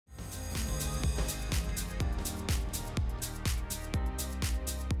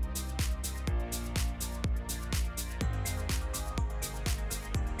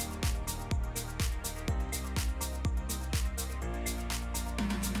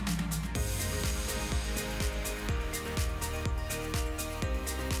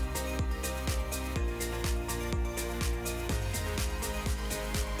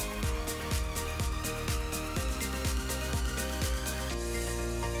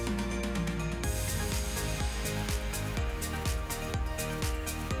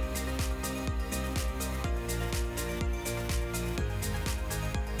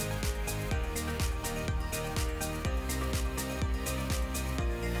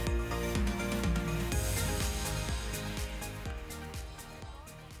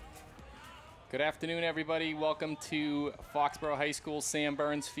Good afternoon, everybody. Welcome to Foxborough High School, Sam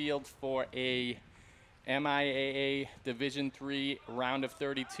Burns Field for a MIAA Division III round of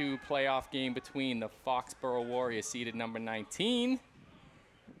 32 playoff game between the Foxborough Warriors, seeded number 19,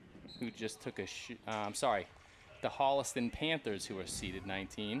 who just took a the Holliston Panthers, who are seeded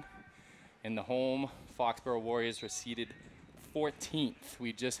 19, and the home Foxborough Warriors were seeded 14th.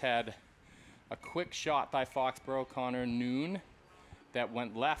 We just had a quick shot by Foxborough, Connor Noon, that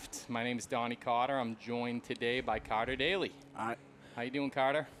went left. My name is Donnie Carter. I'm joined today by Carter Daly. How you doing,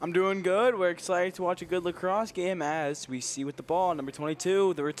 Carter? I'm doing good. We're excited to watch a good lacrosse game as we see with the ball, number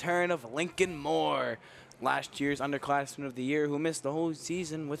 22, the return of Lincoln Moore. Last year's underclassman of the year who missed the whole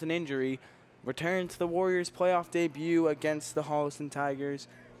season with an injury, returned to the Warriors' playoff debut against the Holliston Tigers.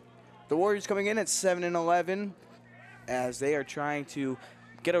 The Warriors coming in at 7-11 as they are trying to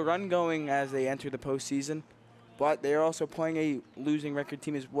get a run going as they enter the postseason. But they are also playing a losing record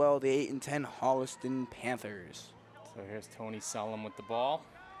team as well, the 8-10 Holliston Panthers. So here's Tony Sullum with the ball.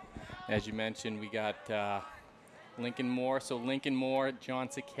 As you mentioned, we got Lincoln Moore. So Lincoln Moore, John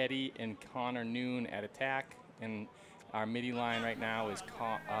Sacchetti, and Connor Noon at attack. And our midi line right now is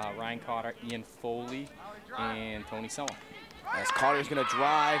Ryan Carter, Ian Foley, and Tony Sullum. As Carter's going to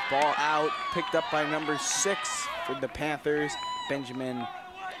drive, ball out, picked up by number 6 for the Panthers, Benjamin.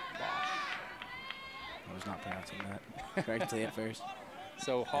 I was not pronouncing that correctly at first.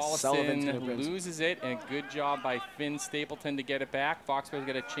 So Holliston loses it, and a good job by Finn Stapleton to get it back. Foxborough's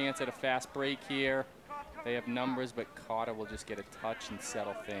got a chance at a fast break here. They have numbers, but Carter will just get a touch and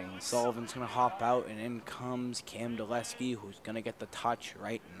settle things. Sullivan's going to hop out, and in comes Cam Deleski, who's going to get the touch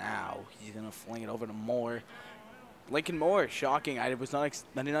right now. He's going to fling it over to Moore. Lincoln Moore, shocking. I did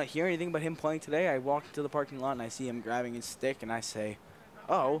not hear anything about him playing today. I walked into the parking lot, and I see him grabbing his stick, and I say,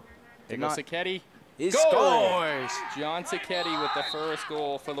 oh. There goes Sacchetti. He scores! John Sacchetti with the first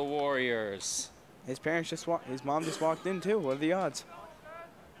goal for the Warriors. His mom just walked in too. What are the odds?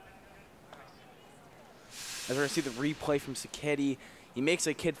 As we're going to see the replay from Sacchetti, he makes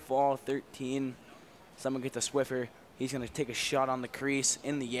a kid fall, 13. Someone gets a Swiffer. He's going to take a shot on the crease,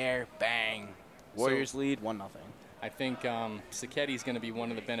 in the air, bang. Warriors lead 1-0. I think Sacchetti's going to be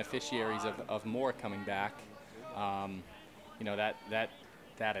one of the beneficiaries of Moore coming back. You know, that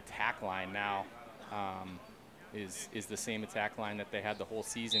attack line now is the same attack line that they had the whole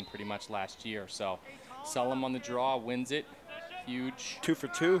season pretty much last year. So Sullum on the draw, wins it. Huge. 2 for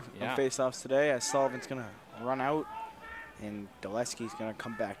 2 on face-offs today as Sullivan's going to run out and Deleski's going to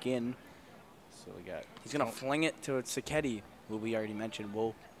come back in. So he's going to fling it to Sacchetti, who we already mentioned,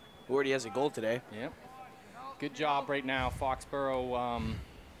 who already has a goal today. Yep. Good job right now. Foxborough,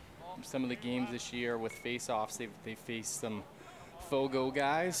 some of the games this year with face-offs, they faced some Fogo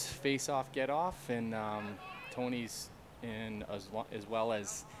guys, face-off, get-off, and Tony's in as well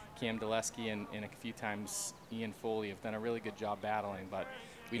as Cam Deleski and a few times Ian Foley have done a really good job battling, but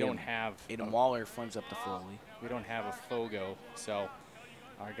we don't have... Aiden Waller flings up to Foley. We don't have a Fogo, so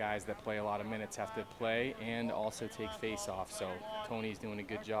our guys that play a lot of minutes have to play and also take face-off. So Tony's doing a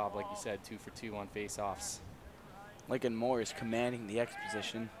good job, like you said, 2 for 2 on face-offs. Lincoln Moore is commanding the X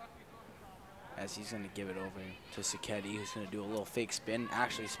position as he's going to give it over to Sacchetti, who's going to do a little fake spin.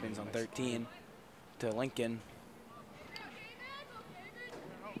 Actually spins on 13 to Lincoln.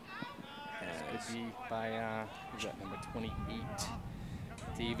 This could be by who's that, number 28,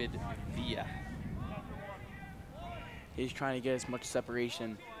 David Villa. He's trying to get as much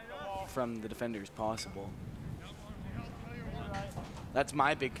separation from the defender as possible. That's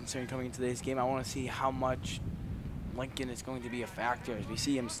my big concern coming into today's game. I want to see how much Lincoln is going to be a factor as we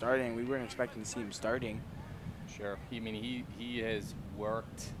see him starting. We weren't expecting to see him starting. Sure. I mean, he has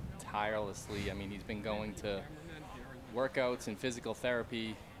worked tirelessly. I mean, he's been going to workouts and physical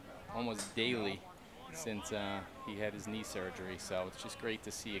therapy almost daily since he had his knee surgery. So it's just great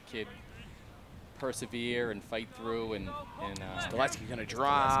to see a kid persevere and fight through. And Deleski's going to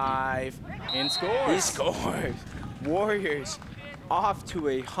drive. And scores. He scores. Warriors off to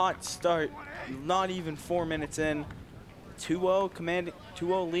a hot start. Not even 4 minutes in.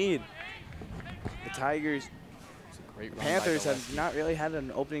 2-0 lead. The Tigers, Panthers have not really had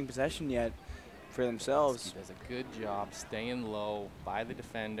an opening possession yet for themselves. He does a good job staying low by the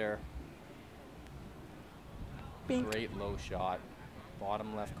defender. Bink. Great low shot.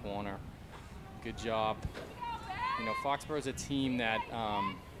 Bottom left corner. Good job. You know, Foxborough's a team that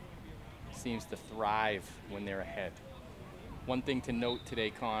seems to thrive when they're ahead. One thing to note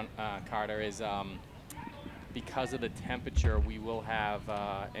today, Carter, is because of the temperature, we will have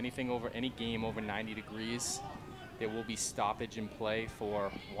any game over 90 degrees, there will be stoppage in play for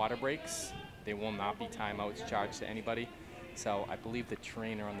water breaks. There will not be timeouts charged to anybody. So I believe the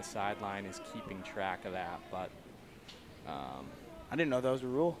trainer on the sideline is keeping track of that, but I didn't know that was a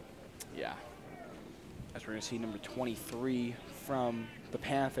rule. yeah. As we're going to see number 23 from the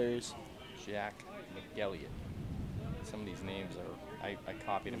Panthers. Jack McElliott. Some of these names are, I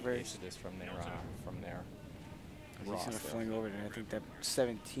copied and pasted this from their He's going to roster. fling over there. I think that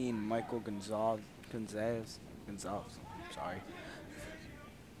 17, Michael Gonzalez, sorry.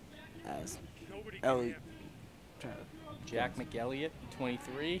 As Ellie. Jack McElliott,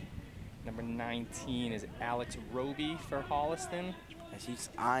 23. Number 19 is Alex Roby for Holliston. As he's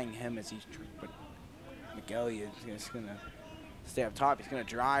eyeing him as he's, but McElliott is going to stay up top. He's going to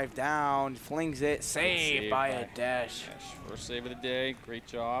drive down, flings it, saved by a dash. First save of the day. Great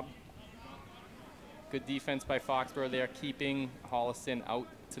job. Good defense by Foxborough there, keeping Holliston out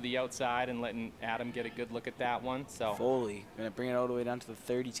to the outside and letting Adam get a good look at that one. So Foley going to bring it all the way down to the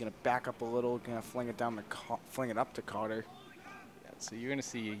 30. He's going to back up a little, going to fling it down the fling it up to Carter. Yeah, so you're going to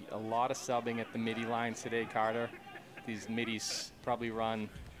see a lot of subbing at the midi lines today, Carter. These middies probably run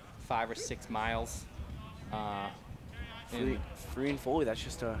 5 or 6 miles. Free and Foley, it's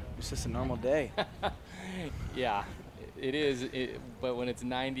just a normal day. Yeah, it is. But when it's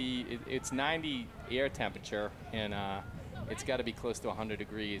 90, it's 90 air temperature, and it's got to be close to 100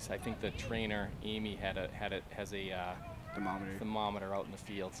 degrees. I think the trainer Amy has a thermometer out in the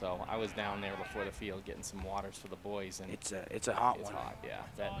field. So I was down there before the field getting some waters for the boys, and it's a hot one. It's hot, yeah.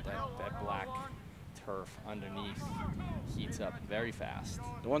 That black turf underneath heats up very fast.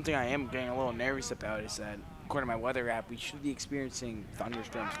 The one thing I am getting a little nervous about is that, according to my weather app, we should be experiencing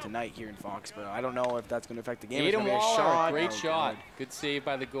thunderstorms tonight here in Foxborough. I don't know if that's going to affect the game. Aiden Waller, great shot. God. Good save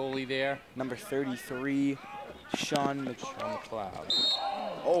by the goalie there. Number 33, Sean McLeod.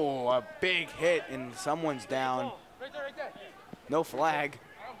 Oh, a big hit, and someone's down. No flag.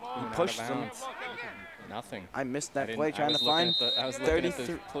 He pushed him. Nothing. I missed that play trying to find 33. I was looking at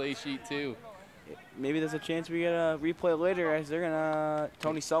the play sheet too. Maybe there's a chance we get a replay later as they're gonna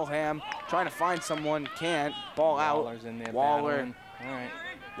Tony Solham trying to find someone, can't. Ball Waller's out. In there Waller. battling. All right.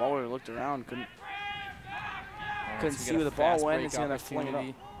 Waller looked around, couldn't So see where the ball went. He's gonna fling it up.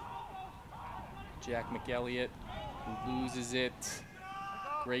 Jack McElliott loses it.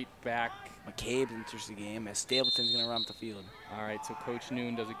 Great back. McCabe enters the game as Stapleton's gonna run up the field. All right, so Coach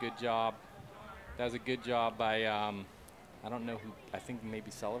Noon does a good job. Does a good job by I don't know who. I think maybe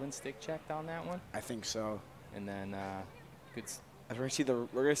Sullivan stick checked on that one. I think so. And then good. As we're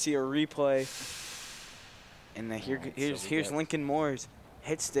gonna see a replay. And here's Lincoln Moore's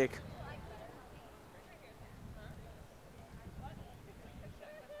hit stick.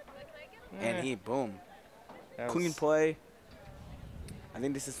 And he boom. Clean play. I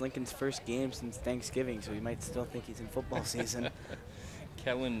think this is Lincoln's first game since Thanksgiving, so he might still think he's in football season.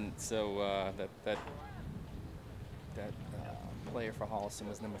 Kellen, so that player for Holliston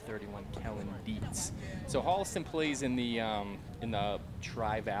was number 31, Kellen Dietz. So Holliston plays in the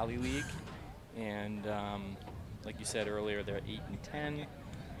Tri-Valley League, and like you said earlier, they're 8-10.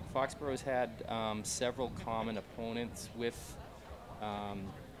 Foxborough's had several common opponents with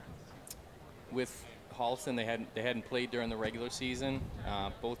Holliston. They hadn't played during the regular season.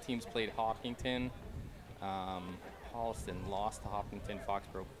 Both teams played Hopkinton. Holliston lost to Hopkinton.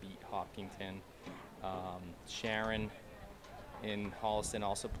 Foxborough beat Hopkinton. Sharon in Holliston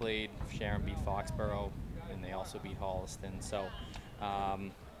also played. Sharon beat Foxborough, and they also beat Holliston. So I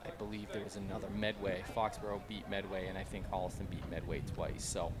believe there was another Medway. Foxborough beat Medway, and I think Holliston beat Medway twice.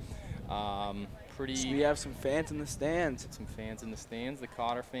 So pretty. So we have some fans in the stands. Some fans in the stands. The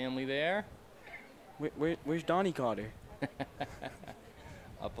Cotter family there. Where's Donnie Cotter?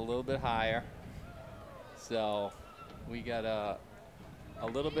 Up a little bit higher. So we got a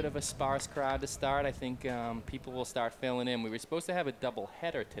little bit of a sparse crowd to start. I think people will start filling in. We were supposed to have a double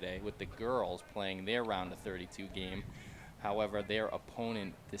header today with the girls playing their round of 32 game. However, their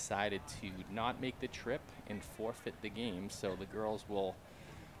opponent decided to not make the trip and forfeit the game. So the girls will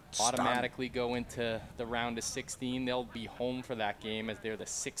automatically go into the round of 16. They'll be home for that game as they're the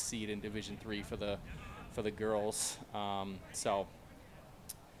 6th seed in Division III for the girls. So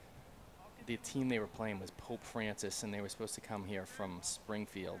the team they were playing was Pope Francis, and they were supposed to come here from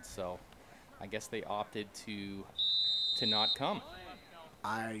Springfield. So I guess they opted to not come.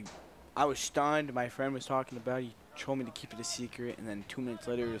 I was stunned. My friend was talking about it. He told me to keep it a secret, and then 2 minutes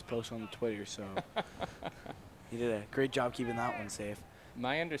later it was posted on Twitter. So he did a great job keeping that one safe.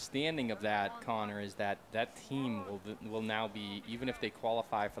 My understanding of that, Connor, is that that team will now be, even if they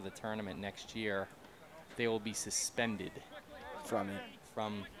qualify for the tournament next year, they will be suspended from it.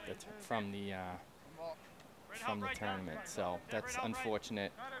 From the from the tournament. So that's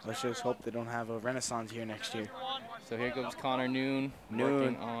unfortunate. Let's just hope they don't have a renaissance here next year. So here goes Connor Noon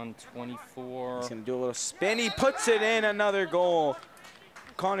working on 24. He's going to do a little spin. He puts it in, another goal.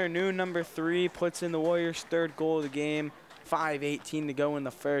 Connor Noon, number 3, puts in the Warriors' 3rd goal of the game. 5:18 to go in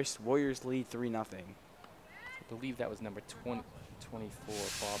the first. Warriors lead 3-0. I believe that was number 24,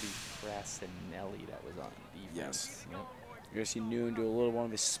 Bobby Frassinelli, that was on defense. Yes. Yep. You're going to see Noon do a little one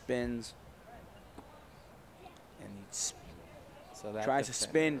of his spins. And he so that tries to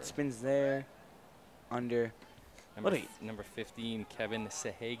spin, spins there, under. Number 15, Kevin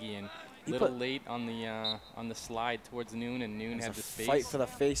Sahagian. Little late on the slide towards Noon, and Noon had the space. Fight for the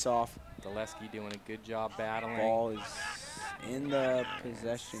face-off. Gillespie doing a good job battling. Ball is in the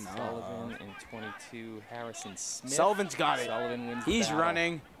possession. Sullivan and 22, Harrison Smith. Sullivan's got it. Sullivan wins the He's battle.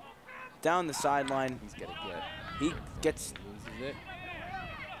 running down the sideline. He's got to get. He gets. Loses it.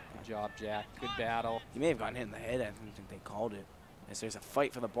 Good job, Jack. Good battle. He may have gotten hit in the head. I don't think they called it. As there's a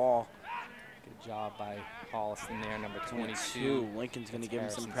fight for the ball. Good job by Holliston there, number 22. Lincoln's going to give him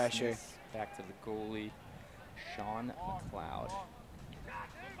some Harrison pressure. Smith. Back to the goalie, Sean McLeod.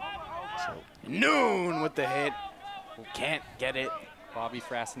 So Noon with the hit. Can't get it. Bobby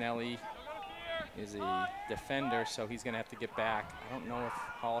Frassinelli is a defender, so he's going to have to get back. I don't know if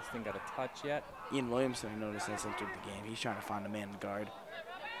Holliston got a touch yet. Ian Williamson, I noticed, has entered the game. He's trying to find a man in guard.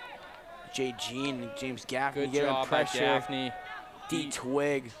 Jay Jean and James Gaffney Good giving job pressure. by Gaffney.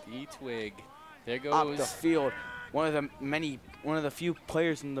 D-Twig. D-Twig. There goes. Up the field. One of the few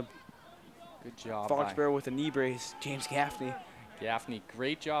players in the good job Foxborough with a knee brace, James Gaffney. Gaffney,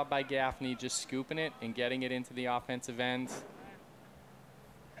 great job by Gaffney, just scooping it and getting it into the offensive end.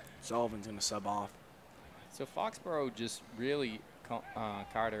 Sullivan's going to sub off. So Foxborough just really,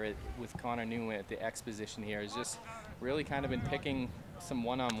 Carter, with Connor Noon at the X position here, has just really kind of been picking some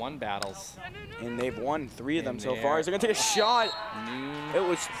one-on-one battles. And they've won 3 of them so far. They're going to take a shot. Noon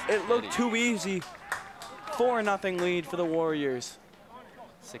It looked too easy. 4-0 lead for the Warriors.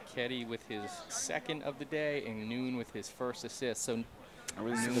 Sacchetti with his 2nd of the day, and Noon with his 1st assist. So Noon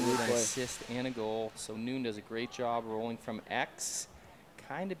with an assist and a goal. So Noon does a great job rolling from X.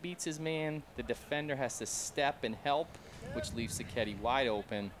 Kind of beats his man. The defender has to step and help, which leaves Sacchetti wide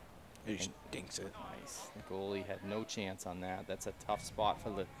open. He just dinks it. Nice. The goalie had no chance on that. That's a tough spot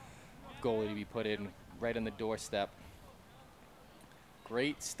for the goalie to be put in right on the doorstep.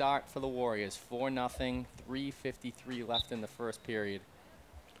 Great start for the Warriors. 4-0, 3:53 left in the first period.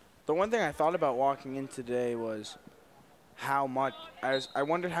 The one thing I thought about walking in today was how much, I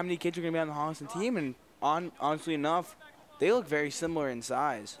wondered how many kids are going to be on the Holliston team, and honestly enough, they look very similar in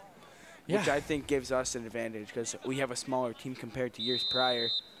size, which I think gives us an advantage because we have a smaller team compared to years prior.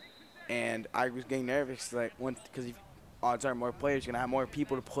 And I was getting nervous because odds are more players are going to have more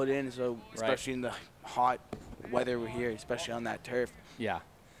people to put in, so especially in the hot weather we're here, especially on that turf. Yeah.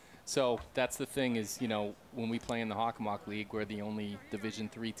 So that's the thing is, you know, when we play in the Hockomock League, we're the only Division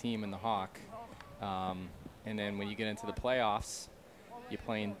III team in the Hawk. And then when you get into the playoffs, you're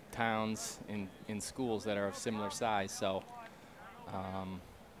playing towns in schools that are of similar size. So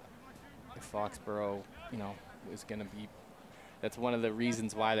if Foxborough, you know, is going to be, that's one of the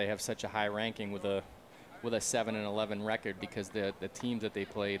reasons why they have such a high ranking with a 7-11 record, because the teams that they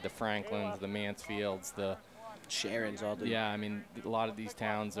played, the Franklins, the Mansfields, the Sharon's, all the. Yeah, I mean, a lot of these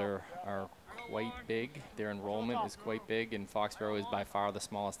towns are quite big. Their enrollment is quite big, and Foxborough is by far the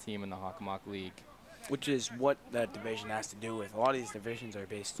smallest team in the Hockomock League. Which is what that division has to do with. A lot of these divisions are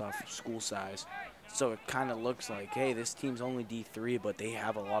based off school size. So it kind of looks like, hey, this team's only D3, but they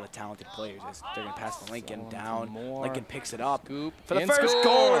have a lot of talented players. They're going to pass the Lincoln down. Lincoln picks it up. Scoop for the first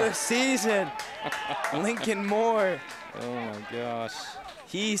goal of the season. Lincoln Moore. Oh, my gosh.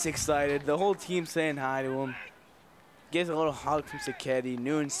 He's excited. The whole team's saying hi to him. Gives a little hug from Sacchetti.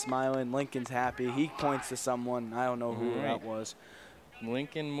 Noon's smiling. Lincoln's happy. He points to someone. I don't know who that was.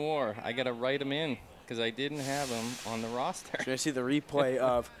 Lincoln Moore. I got to write him in because I didn't have him on the roster. So I see the replay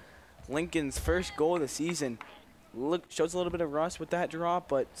of Lincoln's first goal of the season. Shows a little bit of rust with that drop,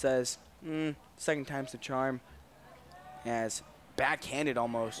 but says, second time's the charm. As backhanded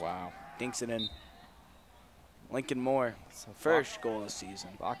almost. Wow. Dinks it in. Lincoln Moore, first goal of the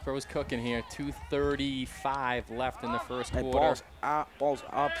season. Foxborough's cooking here. 2:35 left in the first quarter. Ball's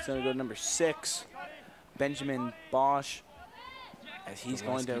up. It's going to go to number 6. Benjamin Bosch. As he's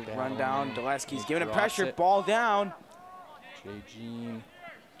going to run down. Dulesky's giving him pressure. Ball down.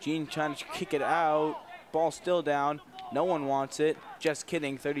 Jean trying to kick it out. Ball still down. No one wants it. Just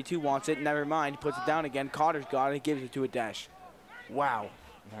kidding. 32 wants it. Never mind. Puts it down again. Cotter's got it. Gives it to a dash. Wow.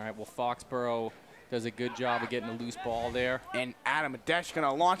 All right. Well, Foxborough does a good job of getting a loose ball there. And Adam Adesh going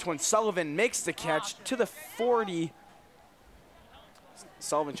to launch one. Sullivan makes the catch to the 40.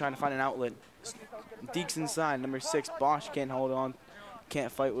 Sullivan trying to find an outlet. Deeks inside, number 6. Bosch can't hold on.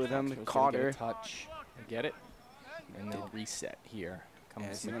 Can't fight with him. Cotter. Touch. Get it. And they'll reset here.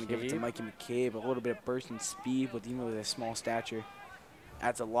 He's going to give it to Mikey McCabe. A little bit of burst and speed, but even with his small stature,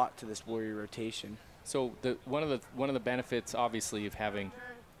 adds a lot to this Warrior rotation. So one of the benefits, obviously, of having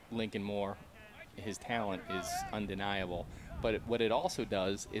Lincoln Moore, his talent is undeniable. But what it also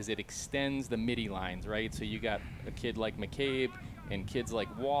does is it extends the midi lines, right? So you got a kid like McCabe and kids like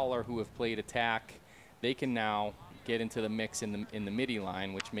Waller who have played attack. They can now get into the mix in the midi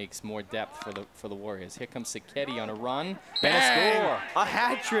line, which makes more depth for the Warriors. Here comes Sacchetti on a run. And a score. A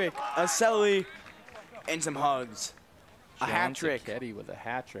hat trick. A Selly and some hugs. A hat trick. Sacchetti with a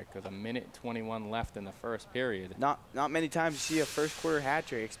hat trick with 1:21 left in the first period. Not many times you see a first quarter hat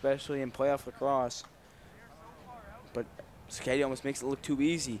trick, especially in playoff lacrosse. But Sacchetti almost makes it look too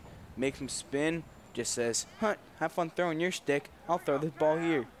easy. Makes him spin. Just says, "Huh, have fun throwing your stick. I'll throw this ball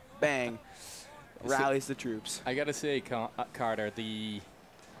here." Bang. Rallies the troops. I got to say, Carter, the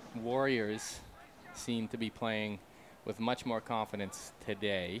Warriors seem to be playing with much more confidence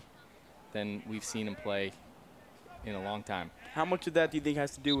today than we've seen them play in a long time. How much of that do you think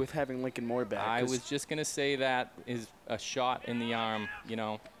has to do with having Lincoln Moore back? I was just going to say that is a shot in the arm,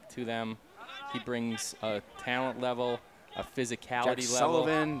 to them. He brings a talent level, a physicality level.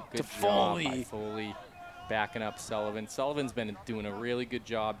 Sullivan to Foley. By Foley backing up Sullivan. Sullivan's been doing a really good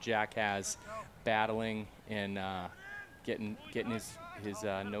job. Jack has battling and getting his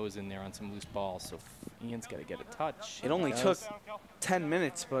nose in there on some loose balls. So Ian's got to get a touch. It only took 10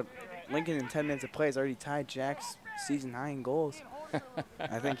 minutes, but Lincoln in 10 minutes of play has already tied Jack's season high in goals.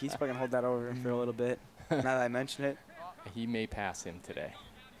 I think he's probably going to hold that over for a little bit, now that I mention it. He may pass him today.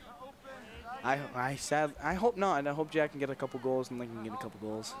 I hope not. I hope Jack can get a couple goals and Lincoln can get a couple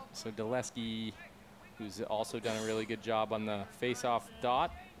goals. So Daleski, who's also done a really good job on the face-off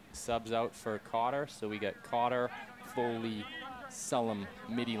dot, subs out for Cotter. So we got Cotter, Foley, Sullum,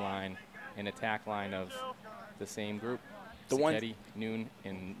 midi line, and attack line of the same group. Sacchetti, Noon,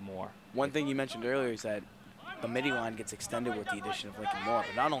 and Moore. One thing you mentioned earlier is that the midi line gets extended with the addition of Lincoln Moore.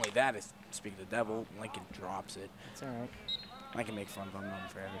 But not only that, is speaking of the devil, Lincoln drops it. It's all right. I can make fun of him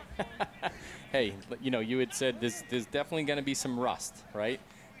forever. Hey, you had said there's definitely going to be some rust, right?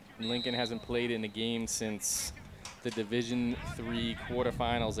 Lincoln hasn't played in a game since the Division III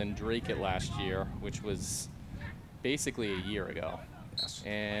quarterfinals in Drake last year, which was basically a year ago. Yes.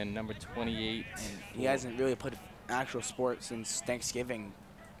 And number 28. And he hasn't really played actual sport since Thanksgiving,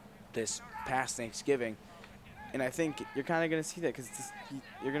 this past Thanksgiving. And I think you're kind of going to see that because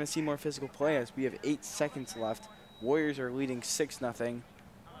you're going to see more physical play as we have 8 seconds left. Warriors are leading 6-0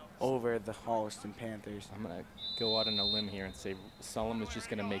 over the Holliston Panthers. I'm going to go out on a limb here and say Sullum is just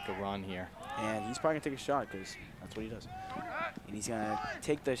going to make a run here. And he's probably going to take a shot because that's what he does. And he's going to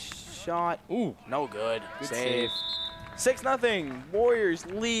take the shot. Ooh. No good. Good save. 6-0. Warriors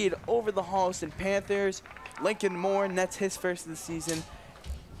lead over the Holliston Panthers. Lincoln Moore nets his first of the season.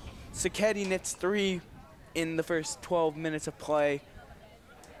 Sacchetti nets 3 in the first 12 minutes of play.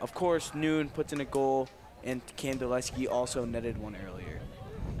 Of course, Noon puts in a goal, and Cam Daleski also netted one earlier.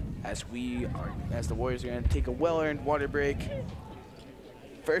 As the Warriors are going to take a well-earned water break.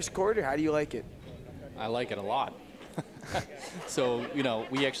 First quarter, how do you like it? I like it a lot. So,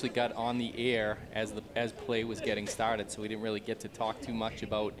 we actually got on the air as play was getting started, so we didn't really get to talk too much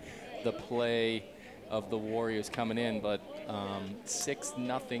about the play of the Warriors coming in, but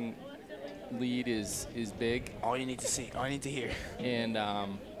 6-0 lead is big. All you need to see, all you need to hear. And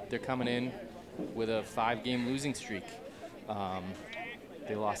they're coming in with a 5-game losing streak.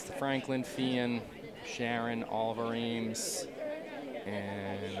 They lost to Franklin, Fian, Sharon, Oliver Ames,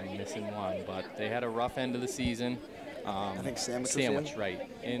 and I'm missing one, but they had a rough end of the season. I think Sandwich, right.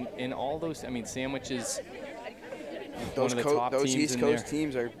 And all those, Sandwich is those one of the top those teams East in Coast there.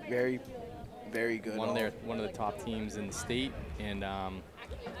 teams are very, very good. One of the top teams in the state, and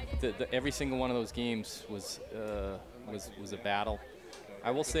every single one of those games was a battle. I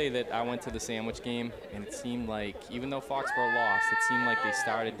will say that I went to the Sandwich game, and it seemed like, even though Foxborough lost, it seemed like they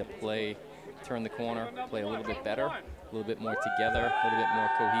started to turn the corner, play a little bit better, a little bit more together, a little bit more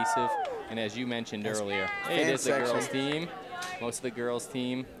cohesive. And as you mentioned earlier, hey, there's the girls' team. Most of the girls'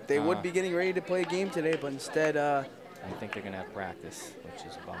 team. They would be getting ready to play a game today, but instead, I think they're going to have practice, which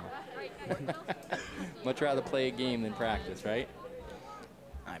is a bummer. Much rather play a game than practice, right?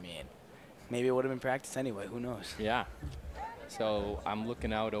 Maybe it would have been practice anyway. Who knows? Yeah. So I'm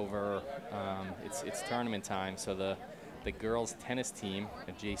looking out over, it's tournament time, so the girls' tennis team,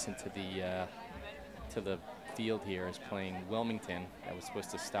 adjacent to to the field here is playing Wilmington. That was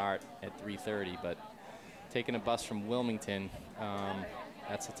supposed to start at 3:30, but taking a bus from Wilmington,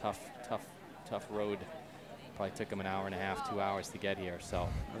 that's a tough road. Probably took them an hour and a half, 2 hours to get here. So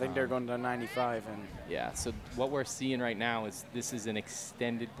I think they're going to 95. And yeah, so what we're seeing right now is this is an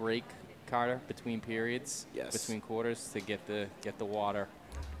extended break, Carter, between periods, between quarters, to get the water.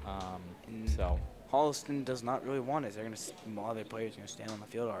 So Holliston does not really want it. They're going to, all their players are going to stand on the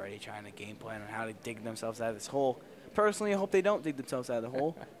field already trying to game plan on how to dig themselves out of this hole. Personally, I hope they don't dig themselves out of the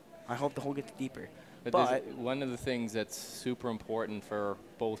hole. I hope the hole gets deeper. But one of the things that's super important for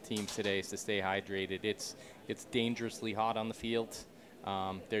both teams today is to stay hydrated. It's dangerously hot on the field.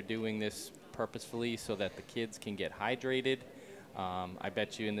 They're doing this purposefully so that the kids can get hydrated. I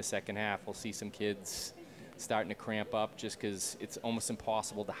bet you in the second half we'll see some kids starting to cramp up just because it's almost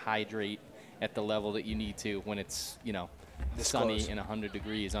impossible to hydrate at the level that you need to when it's, you know, sunny and 100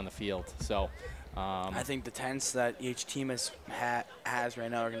 degrees on the field. So I think the tents that each team has right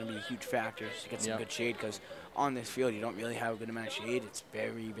now are going to be a huge factor to get some good shade, because on this field you don't really have a good amount of shade. It's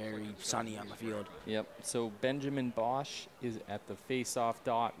very, very sunny on the field. Yep. So Benjamin Bosch is at the face-off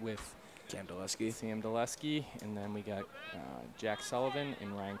dot with Sam Dulesky, and then we got Jack Sullivan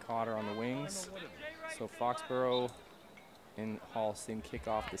and Ryan Cotter on the wings. So Foxborough and Holliston kick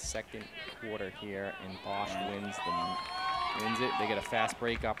off the second quarter here, and Bosch wins it. They get a fast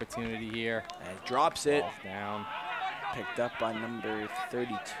break opportunity here. And drops it. Ball's down. Picked up by number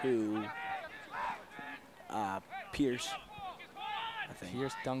 32, Pierce, I think.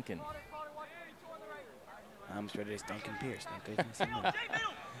 Pierce Duncan. I'm sure it is Duncan Pierce.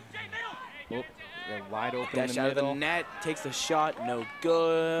 Oh, they're wide open Dash in the out middle. of the net, takes the shot, no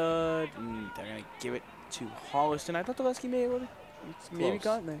good. And they're going to give it to Holliston. I thought Dulesky maybe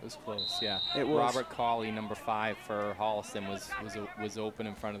got there. It was close, yeah. It was. Robert Cawley, number 5 for Holliston, was open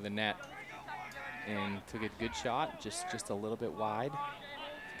in front of the net and took a good shot, just a little bit wide.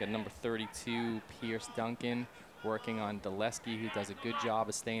 Got number 32, Pierce Duncan, working on Dulesky, who does a good job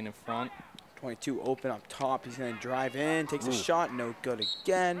of staying in front. 22 open up top. He's going to drive in, takes a shot, no good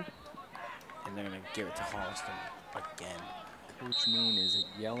again. And they're going to give it to Holliston again. Coach Noon is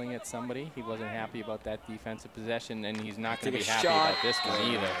yelling at somebody. He wasn't happy about that defensive possession, and he's not going to be happy about this one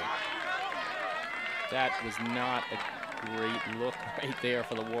either. That was not a great look right there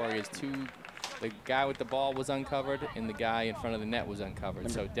for the Warriors. The guy with the ball was uncovered, and the guy in front of the net was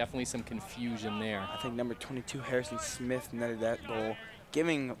uncovered. So definitely some confusion there. I think number 22, Harrison Smith, netted that goal,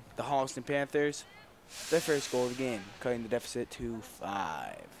 giving the Holliston Panthers their first goal of the game, cutting the deficit to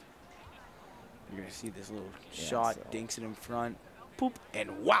 5. You're going to see this little shot, dinks it in front, poop,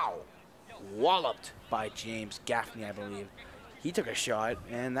 and wow, walloped by James Gaffney, I believe. He took a shot,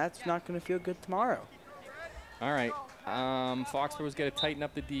 and that's not going to feel good tomorrow. All right, Foxborough's got to tighten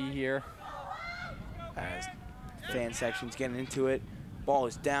up the D here. As fan section's getting into it, ball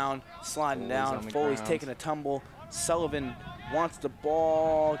is down, sliding down, Foley's taking a tumble. Sullivan wants the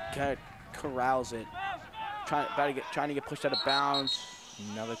ball, kind of corrals it, trying to get pushed out of bounds.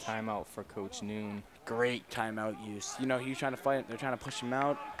 Another timeout for Coach Noon. Great timeout use. You know, he was trying to fight. They're trying to push him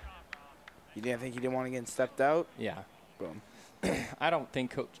out. You didn't think he didn't want to get stepped out? Yeah. Boom. I don't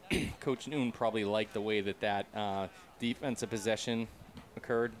think Coach Noon probably liked the way that defensive possession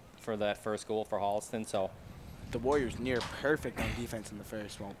occurred for that first goal for Holliston. So the Warriors near perfect on defense in the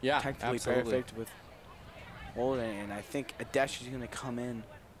first one. Yeah, technically absolutely. Perfect with Holden, and I think Adesh is going to come in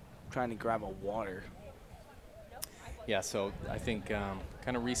trying to grab a water. Yeah, so I think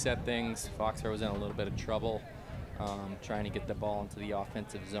kind of reset things. Foxborough was in a little bit of trouble trying to get the ball into the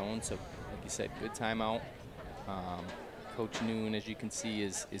offensive zone. So, like you said, good timeout. Coach Noon, as you can see,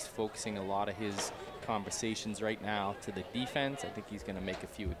 is focusing a lot of his conversations right now to the defense. I think he's going to make a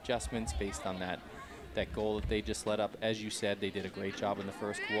few adjustments based on that goal that they just let up. As you said, they did a great job in the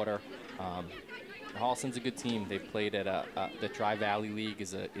first quarter. Holliston's a good team. They've played at the Tri-Valley League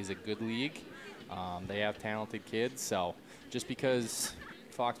is a good league. They have talented kids, so just because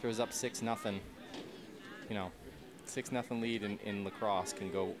Foxborough is up 6-0, you know, 6-0 lead in lacrosse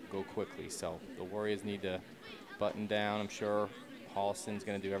can go quickly. So the Warriors need to button down. I'm sure Holliston's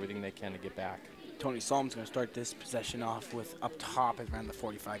going to do everything they can to get back. Tony Solom's going to start this possession off with up top around the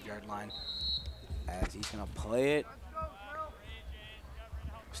 45-yard line as he's going to play it.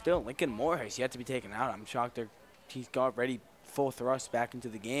 Still, Lincoln Moore has yet to be taken out. I'm shocked he's got ready full thrust back into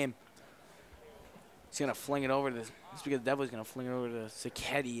the game. He's going to fling it over to the Devil's going to fling it over to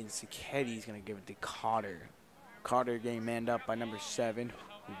Sacchetti, and Sacchetti's going to give it to Cotter. Cotter getting manned up by number 7.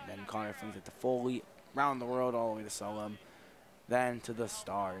 Then Cotter flings it to Foley, around the world, all the way to Sullivan, then to the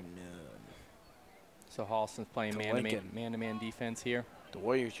star Noon. So Holliston's playing man-to-man defense here. the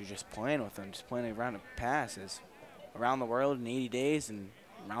Warriors are just playing with them, just playing around the passes. Around the world in 80 days and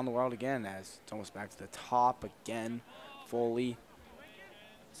around the world again, as it's almost back to the top again, fully.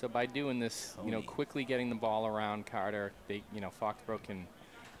 So by doing this, you know, quickly getting the ball around Carter, they, you know, Foxborough can,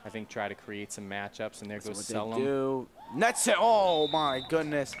 I think, try to create some matchups, and there goes Sellum. That's it. Oh, my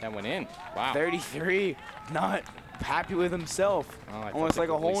goodness. That went in. Wow. 33, not happy with himself. Oh, almost like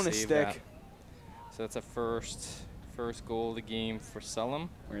a hole in his stick. That. So that's a first goal of the game for Sellum.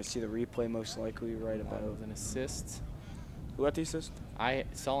 We're going to see the replay most likely right about. With an assist. Who got the assist?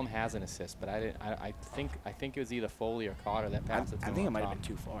 Sellum has an assist, but I think it was either Foley or Carter that passed it to him. I think it might have been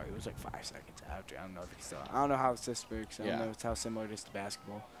too far. It was like 5 seconds after. I don't know if he's still. I don't know how assists works. I don't know how similar it is to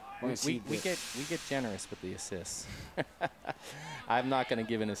basketball. We get generous with the assists. I'm not going to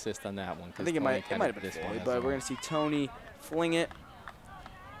give an assist on that one. I think it might have been Foley, but we're going to see Tony fling it.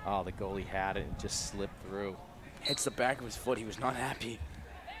 Oh, the goalie had it and just slipped through. Hits the back of his foot. He was not happy.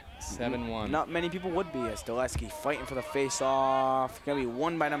 7-1. Not many people would be, as Dulesky fighting for the face-off. Going to be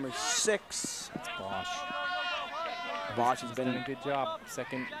won by number 6. It's Bosch. Bosch has been doing a good job.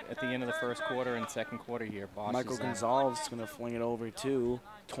 Second at the end of the first quarter and second quarter here. Bosch Michael Gonzalez is going to fling it over to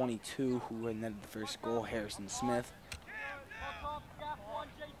 22, who had netted the first goal, Harrison Smith. All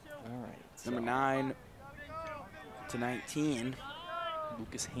right. Number 9 to 19.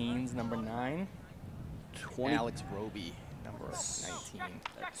 Lucas Haynes, number 9. 20. Alex Roby, number 19.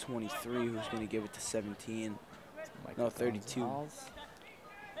 23, who's going to give it to 17. No, 32.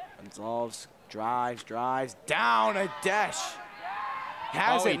 Gonzalez drives, down a dash.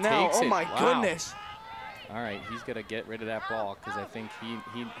 Has it now. Oh, my goodness. All right, he's got to get rid of that ball because I think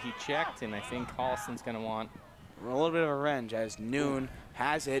he checked, and I think Holliston's going to want a little bit of a revenge as Noon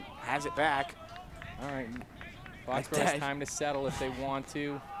has it back. All right, Foxborough's time to settle if they want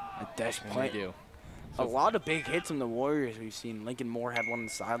to. A dash play. So a lot of big hits from the Warriors we've seen. Lincoln Moore had one on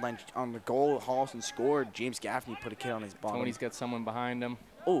the sideline on the goal. Holliston scored. James Gaffney put a kid on his bottom. Tony's got someone behind him.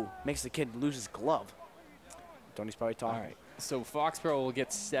 Oh, makes the kid lose his glove. Tony's probably talking. All right, so Foxborough will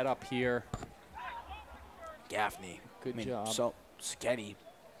get set up here. Gaffney. Good job. So Sketty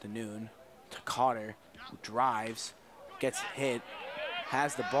to Noon to Carter, who drives, gets hit,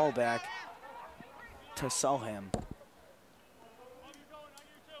 has the ball back to Selham.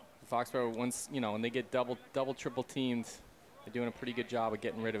 Foxborough, once, you know, when they get double, triple teamed, they're doing a pretty good job of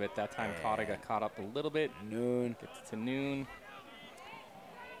getting rid of it. That time Carter got caught up a little bit. Noon. Gets to Noon.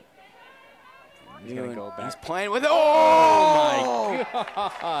 He's going to go back. He's playing with it. Oh, my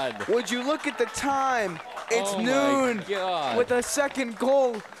God. Would you look at the time? It's Noon with a second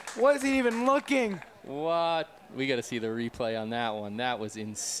goal. Wasn't even looking. What? We got to see the replay on that one. That was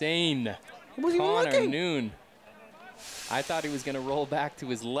insane. Connor Noon. I thought he was going to roll back to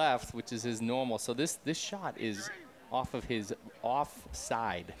his left, which is his normal. So this shot is off of his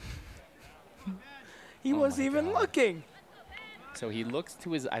offside. He wasn't even looking. So he looks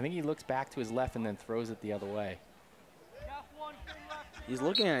to his, I think he looks back to his left and then throws it the other way. He's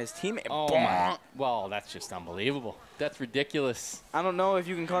looking at his teammate. Oh, my. Well, that's just unbelievable. That's ridiculous. I don't know if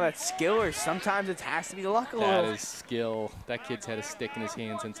you can call that skill or sometimes it has to be luck a little. That is skill. That kid's had a stick in his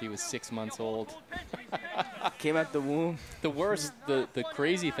hand since he was 6 months old. Came out the womb. The worst, the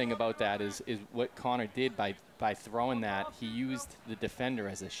crazy thing about that is what Connor did by throwing that. He used the defender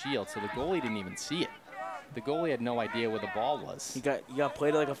as a shield, so the goalie didn't even see it. The goalie had no idea where the ball was. He got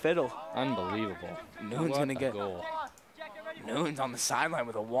played like a fiddle. Unbelievable. Noon's gonna get goal. Noon's on the sideline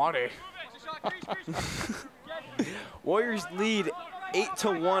with a water. Warriors lead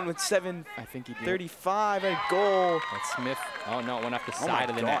 8-1 with 7:35 at goal. That's Smith. Oh no, it went up the side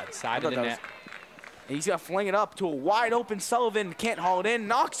of the net. Side of the net. He's gonna fling it up to a wide open Sullivan. Can't haul it in.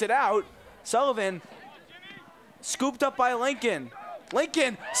 Knocks it out. Sullivan scooped up by Lincoln.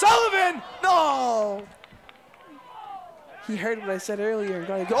 Sullivan! No! He heard what I said earlier and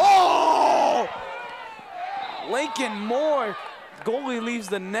got to go. Oh! Lincoln Moore. Goalie leaves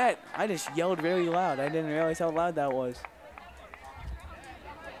the net. I just yelled really loud. I didn't realize how loud that was.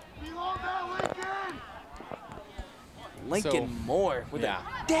 Lincoln Moore with a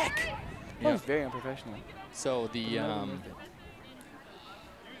deck. That was very unprofessional. So the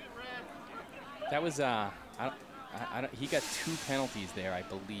that was he got 2 penalties there, I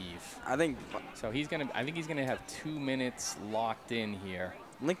believe. I think he's gonna have 2 minutes locked in here.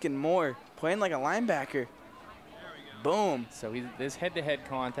 Lincoln Moore playing like a linebacker. Boom. So there's head-to-head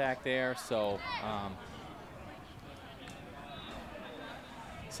contact there. So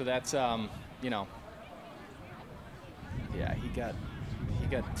so that's you know, yeah, he got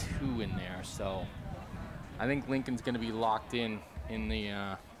 2 in there. So I think Lincoln's gonna be locked in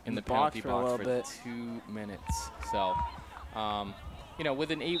the penalty box for 2 minutes. So, you you know,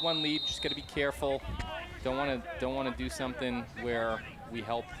 with an 8-1 lead, just got to be careful. Don't want to do something where we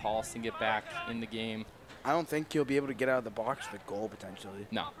help Holliston get back in the game. I don't think he'll be able to get out of the box with a goal potentially.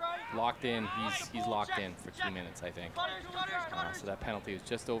 No, locked in. He's locked in for 2 minutes, I think. So that penalty was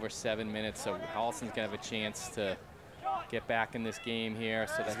just over 7 minutes. So Holliston's gonna have a chance to get back in this game here.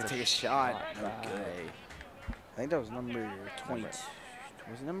 So that's gonna take a shot. Okay. I think that was number 22.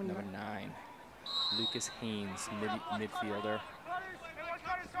 Was it number 9? Lucas Haynes, midfielder.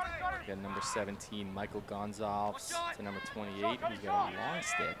 We got number 17, Michael Gonzalez, to number 28. He's got a long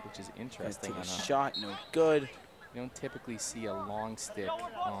stick, which is interesting. Take a shot, no good. You don't typically see a long stick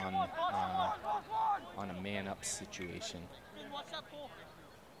on a man-up situation.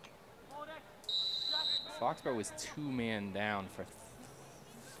 Foxborough was 2-man down for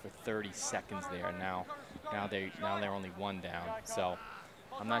 30 seconds there. Now they're only 1 down. So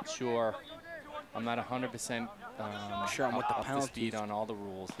I'm not sure. I'm not 100% sure on what the penalty speed on all the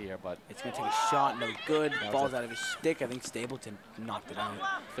rules here, but it's gonna take a shot, no good. Falls out of his stick. I think Stapleton knocked it out.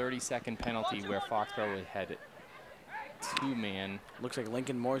 30-second penalty where Foxborough had 2-man. Looks like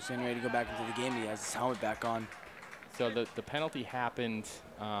Lincoln Moore's getting ready to go back into the game. He has his helmet back on. So the penalty happened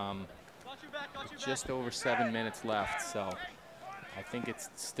with just over 7 minutes left. So I think it's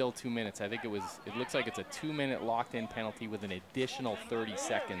still 2 minutes. I think it looks like it's a 2-minute locked-in penalty with an additional 30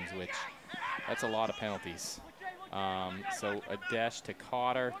 seconds, which that's a lot of penalties. So a dash to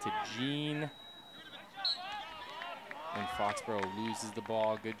Cotter, to Jean. And Foxborough loses the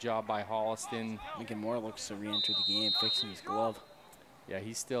ball. Good job by Holliston. Lincoln Moore looks to re-enter the game, fixing his glove. Yeah,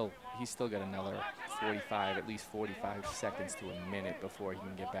 he's still got another 45, at least 45 seconds to a minute before he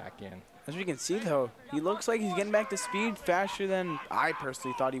can get back in. As we can see, though, he looks like he's getting back to speed faster than I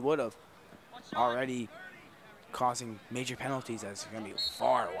personally thought he would have. Already causing major penalties as it's going to be a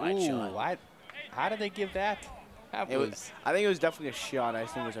far wide shot. How did they give that? I think it was definitely a shot. I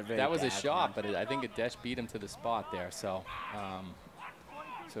think it was a very That was a bad shot, one. but I think Adesh beat him to the spot there. So,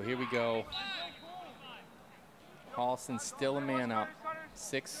 so here we go. Holliston still a man up.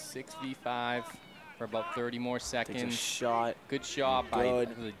 6v5 for about 30 more seconds. Takes a shot. Good shot by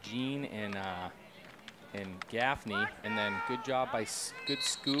the Jean and Gaffney, and then good job by good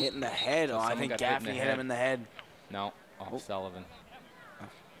scoop. Hitting the head. So I think Gaffney hit him in the head. No, off Sullivan.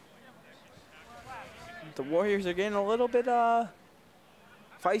 The Warriors are getting a little bit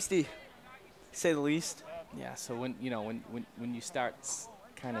feisty, to say the least. Yeah. So when you start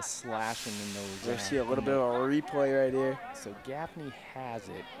kind of slashing in those. We'll see a little bit of a replay right here. So Gaffney has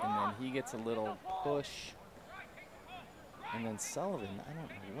it, and then he gets a little push. And then Sullivan, I don't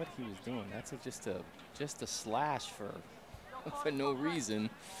know what he was doing. That's just a slash for no reason.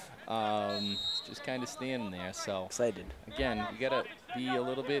 Just kind of standing there. So excited. Again, we gotta be a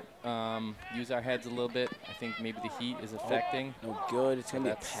little bit, use our heads a little bit. I think maybe the heat is affecting. No good. It's gonna be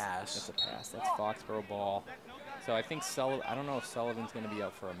a pass. That's a pass. That's Foxborough ball. So I think I don't know if Sullivan's gonna be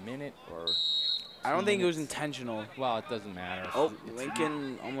out for a minute or. I don't think it was intentional. Well, it doesn't matter. Oh,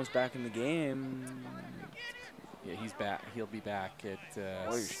 Lincoln almost back in the game. Yeah, he's back. He'll be back at.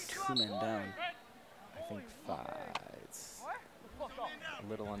 Warriors 2 men down. I think 5. It's a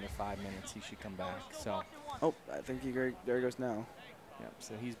little under 5 minutes. He should come back. So. Oh, I think there he goes now. Yep.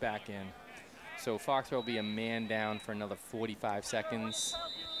 So he's back in. So Foxborough will be a man down for another 45 seconds.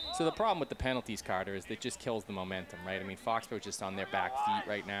 So the problem with the penalties, Carter, is that it just kills the momentum, right? I mean, Foxborough just on their back feet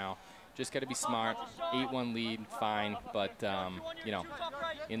right now. Just got to be smart. 8-1 lead, fine. But you know,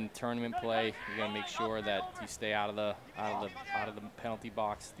 in tournament play, you got to make sure that you stay out of the penalty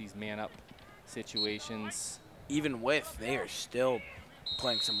box. These man-up situations. Even with, they are still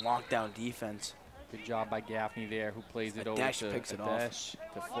playing some lockdown defense. Good job by Gaffney there, who plays it over to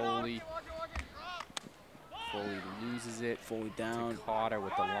Foley. Foley loses it. Foley down. To Cotter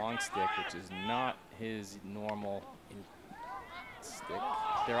with the long stick, which is not his normal stick.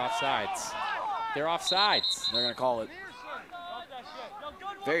 They're offsides. They're offsides. They're going to call it.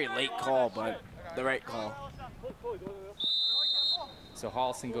 Very late call, but the right call. So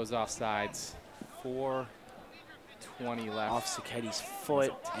Holliston goes offsides. 4:20 left. Off Sacchetti's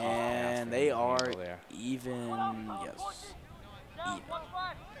foot, and they are even. Yes. Even.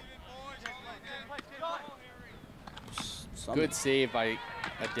 Good save by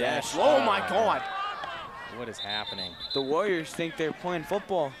Adesh. Oh my God! What is happening? The Warriors think they're playing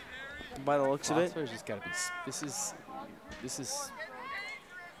football, by the looks of it. Just got to be. This is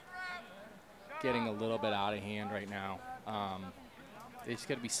getting a little bit out of hand right now. They just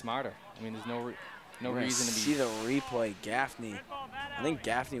got to be smarter. I mean, there's no reason to be. See the replay, Gaffney. I think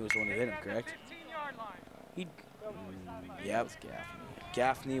Gaffney was the one who hit him, correct? Yep. Gaffney.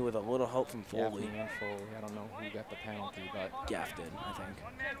 Gaffney with a little help from Foley. Gaffney and Foley. I don't know who got the penalty, but Gaff did, I think.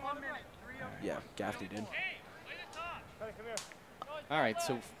 Yeah, Gaffney did. All right,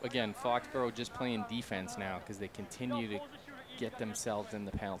 so again, Foxborough just playing defense now because they continue to get themselves in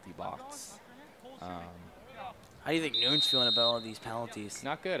the penalty box. How do you think Noon's feeling about all these penalties?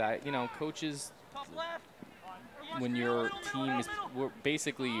 Not good. You know, coaches, when your team is,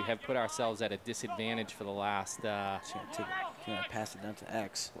 basically have put ourselves at a disadvantage for the last. Pass it down to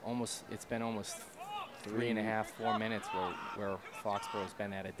X. It's been almost 3.5, 4 minutes where Foxborough has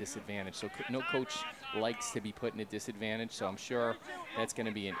been at a disadvantage. So no coach likes to be put in a disadvantage. So I'm sure that's going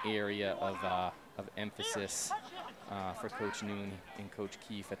to be an area of emphasis for Coach Noon and Coach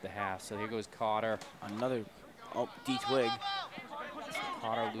Keefe at the half. So here goes Carter. Another, D-Twig.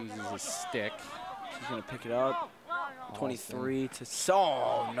 Carter loses his stick. He's going to pick it up. 23 to,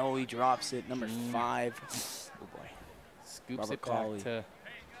 oh no, he drops it. Number 5. Oh boy. Scoops Robert it Colley. back to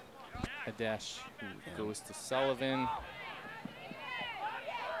Adesh, who goes to Sullivan.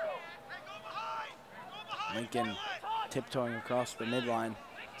 Lincoln tiptoeing across the midline.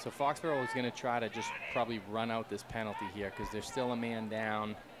 So Foxborough is going to try to just probably run out this penalty here because there's still a man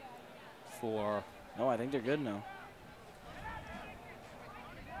down for. No, I think they're good now.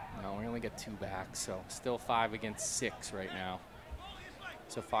 No, we only got 2 back, so still 5 against 6 right now.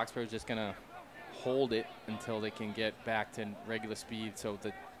 So Foxborough is just going to hold it until they can get back to regular speed so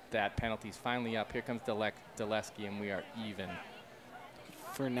that penalty's finally up. Here comes Deleski, and we are even.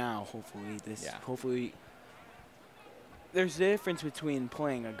 For now, hopefully. Hopefully. There's a difference between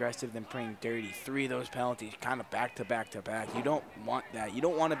playing aggressive than playing dirty. 3 of those penalties kind of back to back to back. You don't want that. You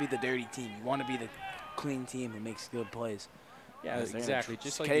don't want to be the dirty team. You want to be the clean team who makes good plays. Yeah, exactly.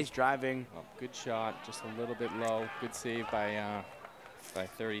 Just like Kenny's driving. Oh, good shot, just a little bit low. Good save by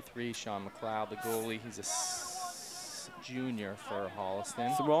 33, Sean McLeod, the goalie. He's a junior for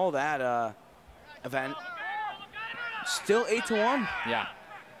Holliston. Through all that event, still 8-1. Yeah,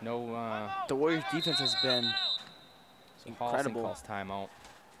 no. The Warriors' defense has been incredible. Holliston calls timeout.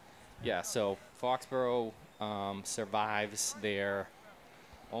 Yeah, so Foxborough survives their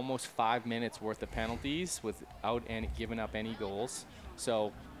almost 5 minutes worth of penalties without giving up any goals.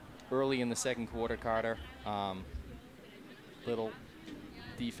 So early in the second quarter, Carter, little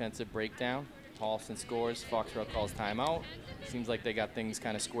defensive breakdown. Holliston scores. Foxborough calls timeout. Seems like they got things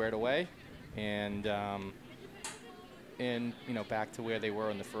kind of squared away, and you know, back to where they were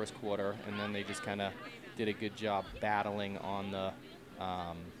in the first quarter, and then they just kind of did a good job battling on the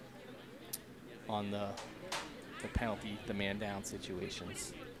penalty, the man down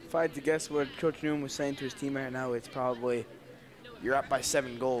situations. If I had to guess what Coach Noon was saying to his team right now, it's probably, you're up by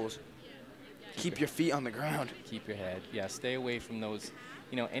 7 goals. Keep your feet on the ground. Keep your head. Yeah, stay away from those.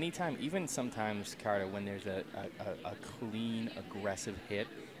 You know, anytime, even sometimes, Carter, when there's a clean, aggressive hit,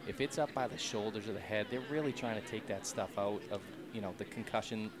 if it's up by the shoulders or the head, they're really trying to take that stuff out of, you know, the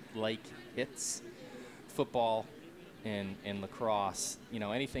concussion-like hits. Football and lacrosse, you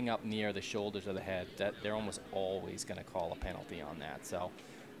know, anything up near the shoulders or the head, that they're almost always going to call a penalty on that. So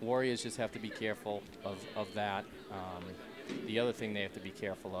Warriors just have to be careful of that. The other thing they have to be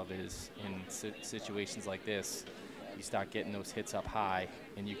careful of is in situations like this, you start getting those hits up high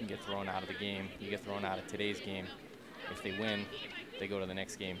and you can get thrown out of the game. You get thrown out of today's game. If they win, they go to the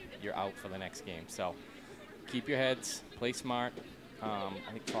next game. You're out for the next game. So keep your heads, play smart. I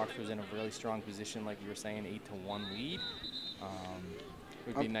think Foxborough's in a really strong position, like you were saying, 8-1 lead.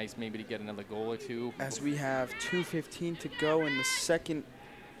 It would be nice maybe to get another goal or two. As we have 2:15 to go in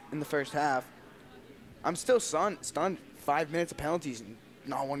the first half, I'm still stunned. 5 minutes of penalties and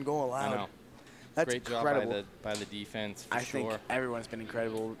not 1 goal allowed. I know. That's great incredible. job by the defense, for I sure. think everyone's been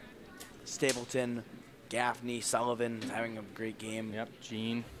incredible. Stapleton, Gaffney, Sullivan having a great game. Yep,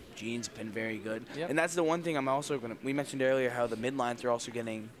 Gene's been very good. Yep. And that's the one thing I'm also going to, we mentioned earlier how the midlines are also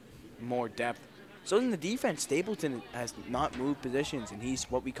getting more depth. So in the defense, Stapleton has not moved positions, and he's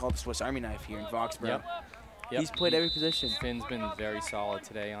what we call the Swiss Army knife here in Foxborough. Yep. He's played every position. Finn's been very solid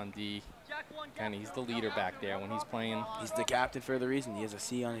today on D. And he's the leader back there when he's playing. He's the captain for the reason. He has a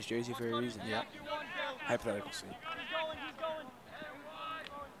C on his jersey for a reason. Yep. Hypothetical C.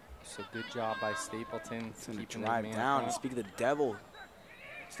 So good job by Stapleton. He's going to drive down. And speak of the devil,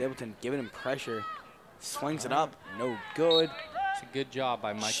 Stapleton giving him pressure. Swings it up. No good. It's a good job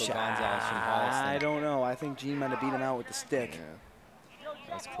by Michael Gonzalez from Holliston. I don't know. I think Gene might have beat him out with the stick. Yeah.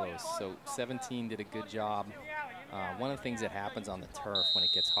 That's close. So 17 did a good job. One of the things that happens on the turf when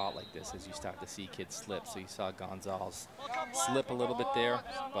it gets hot like this is you start to see kids slip. So you saw Gonzalez slip a little bit there,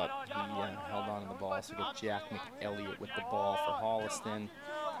 but he held on to the ball. So we got Jack McElliott with the ball for Holliston,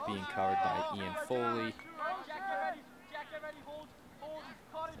 being covered by Ian Foley.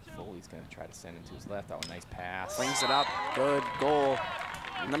 He's going to try to send him to his left. Oh, nice pass. Flings it up. Good goal.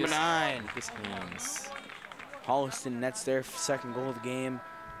 Number 9. Lucas Haynes. Holliston nets their second goal of the game,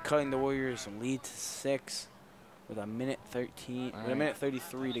 cutting the Warriors lead to 6 with a minute 13, with a minute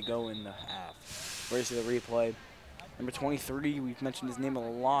 33 to go in the half. Where's the replay? Number 23, we've mentioned his name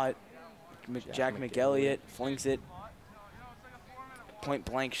a lot. Jack McElliott flings it. Point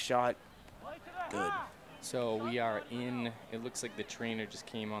blank shot. Good. So we are in, it looks like the trainer just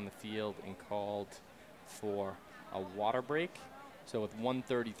came on the field and called for a water break. So with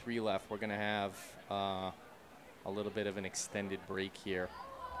 1:33 left, we're going to have a little bit of an extended break here.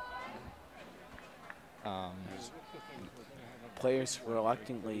 Players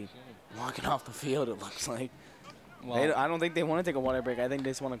reluctantly walking off the field, it looks like. Well, I don't think they want to take a water break. I think they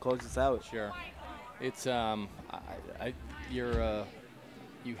just want to close this out. Sure. It's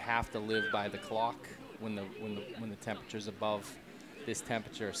you have to live by the clock when the temperature's above this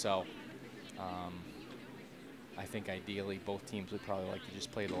temperature. So I think ideally both teams would probably like to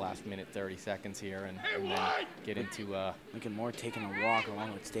just play the last minute 30 seconds here and then get into Lincoln Moore taking a walk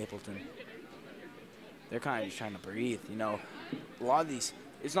along with Stapleton. They're kind of just trying to breathe, you know. A lot of these,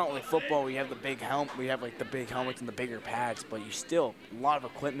 it's not like football. We have the big helmet. We have like the big helmets and the bigger pads, but you still a lot of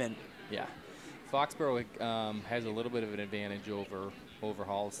equipment. Yeah. Foxborough has a little bit of an advantage over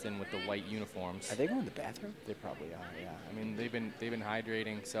Holliston with the white uniforms. Are they going to the bathroom? They probably are. Yeah. I mean, they've been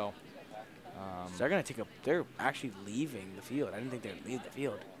hydrating, so. So they're gonna they're actually leaving the field. I didn't think they'd leave the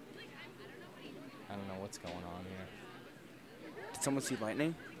field. I don't know what's going on here. Did someone see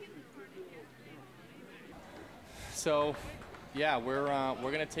lightning? So, yeah, we're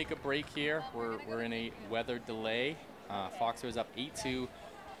gonna take a break here. We're in a weather delay. Foxborough is up 8-2,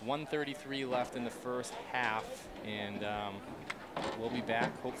 1:33 left in the first half, and we'll be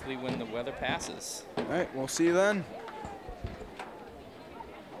back hopefully when the weather passes. All right, we'll see you then.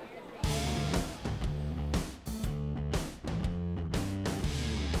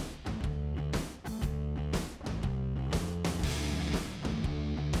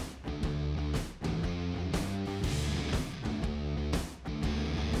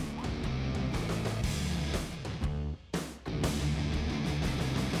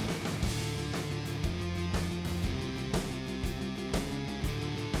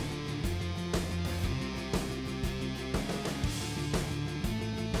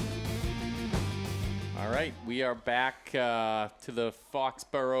 We are back to the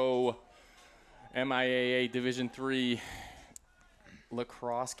Foxborough MIAA Division III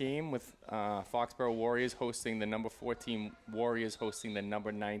lacrosse game with Foxborough Warriors hosting the number 14 Warriors hosting the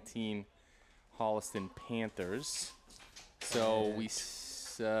number 19 Holliston Panthers. So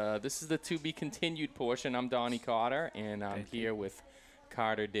this is the to be continued portion. I'm Donnie Carter, and I'm here with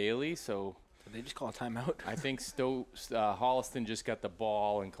Carter Daly. So. Did they just call a timeout? I think Holliston just got the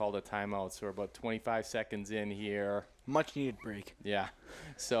ball and called a timeout, so we're about 25 seconds in here. Much needed break. Yeah.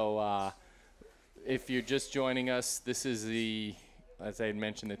 So if you're just joining us, this is as I had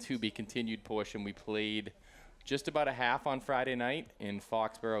mentioned, the to be continued portion. We played just about a half on Friday night, and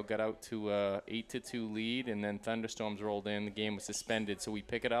Foxborough got out to a 8-2 lead, and then thunderstorms rolled in. The game was suspended, so we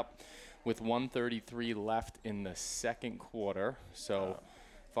pick it up with 1:33 left in the second quarter. So.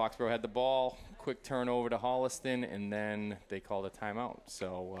 Foxborough had the ball, quick turnover to Holliston, and then they called a timeout.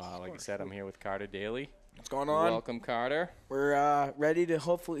 So, like I said, I'm here with Carter Daly. What's going on? Welcome, Carter. We're ready to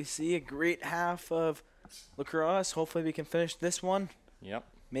hopefully see a great half of lacrosse. Hopefully we can finish this one. Yep.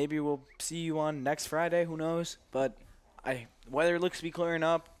 Maybe we'll see you on next Friday. Who knows? But weather looks to be clearing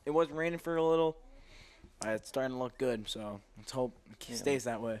up. It was raining for a little. It's starting to look good, so let's hope it stays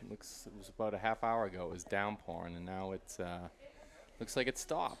that way. It was about a half hour ago. It was downpouring, and now it's looks like it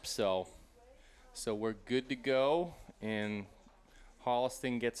stopped. So we're good to go, and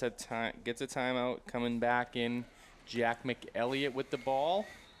Holliston gets a timeout. Coming back in, Jack McElliott with the ball,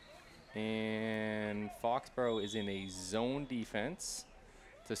 and Foxborough is in a zone defense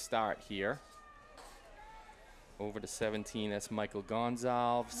to start here. Over to 17, that's Michael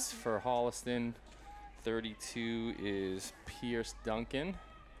Gonzalez for Holliston. 32 is Pierce Duncan.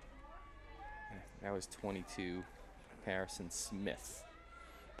 That was 22. Harrison Smith.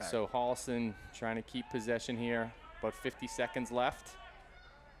 So Holliston trying to keep possession here. About 50 seconds left.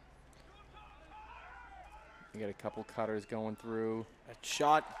 We got a couple cutters going through. That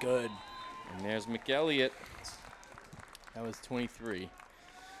shot good. And there's McElliott. That was 23.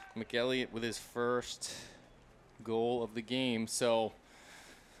 McElliott with his first goal of the game. So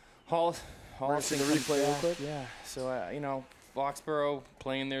Holliston the replay real quick. Yeah. So you know, Foxborough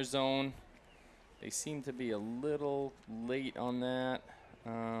playing their zone. They seem to be a little late on that,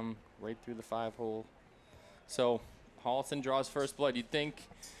 right through the 5-hole. So Holliston draws first blood. You'd think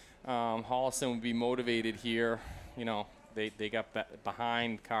Holliston would be motivated here. You know, they got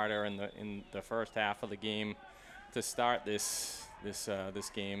behind Carter in the first half of the game to start this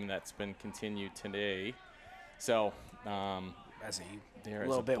game that's been continued today. So As a there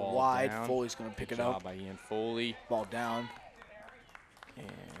little is a bit ball wide, down. Foley's going to pick Good it up. job by Ian Foley. Ball down.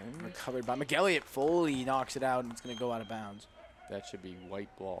 And Recovered by McElliott. Foley knocks it out, and it's going to go out of bounds. that should be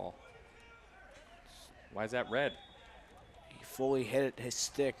white ball. Why is that red? Foley hit it, his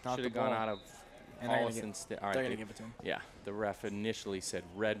stick, not Should the have ball. gone out of Holliston's stick. All right, They're going to give it to him. yeah, the ref initially said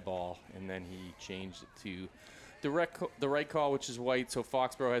red ball, and then he changed it to the right call, which is white. So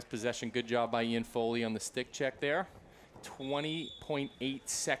Foxborough has possession. Good job by Ian Foley on the stick check there. 20.8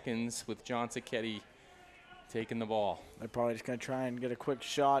 seconds with John Sacchetti taking the ball. They're probably just going to try and get a quick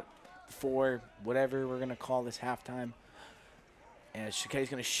shot before whatever we're going to call this halftime. And Sachetti's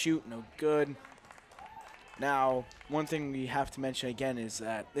going to shoot. No good. Now, one thing we have to mention again is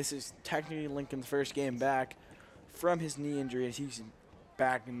that this is technically Lincoln's first game back from his knee injury, as he's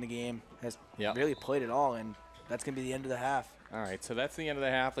back in the game, has really played it all, and that's going to be the end of the half. All right, so that's the end of the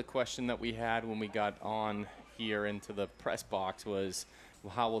half. The question that we had when we got on here into the press box was,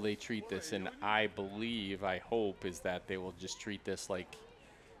 well, how will they treat this? And I hope, is that they will just treat this like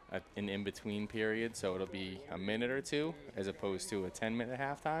an in-between period, so it'll be a minute or two as opposed to a 10-minute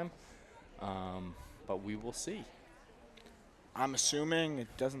halftime. But we will see. I'm assuming it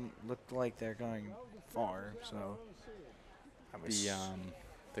doesn't look like they're going far, so.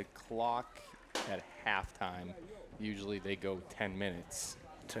 The clock at halftime, usually they go 10 minutes.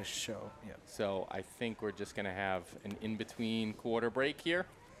 To show, yeah. So I think we're just going to have an in-between quarter break here,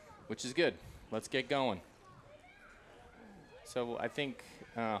 which is good. Let's get going. So I think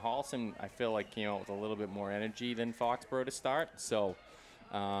Holliston, I feel like, came out with a little bit more energy than Foxborough to start. So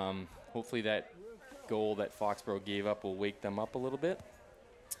hopefully that goal that Foxborough gave up will wake them up a little bit.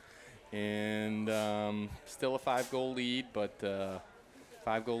 And still a 5-goal lead, but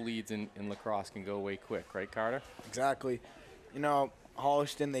 5-goal leads in lacrosse can go away quick, right, Carter? Exactly. You know,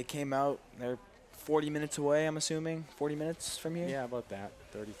 Holliston, they came out, they're 40 minutes away, I'm assuming, 40 minutes from here? Yeah, about that,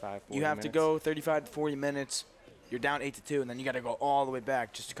 35, 40 You have minutes. to go 35 to 40 minutes. You're down 8-2, and then you got to go all the way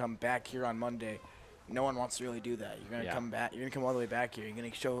back just to come back here on Monday. No one wants to really do that. You're gonna come back. You're gonna come all the way back here. You're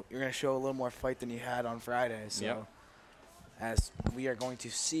gonna show a little more fight than you had on Friday. So, as we are going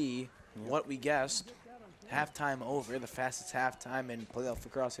to see what we guessed, halftime over, the fastest halftime in playoff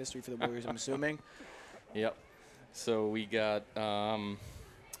lacrosse history for the Warriors, I'm assuming. Yep. So we got Tony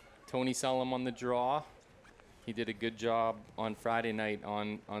Sullum on the draw. He did a good job on Friday night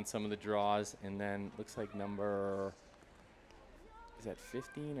on some of the draws, and then looks like number. Is that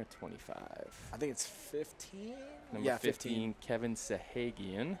 15 or 25? I think it's 15. Number 15, Kevin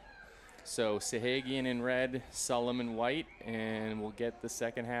Sahagian. So Sahagian in red, Sullum in white, and we'll get the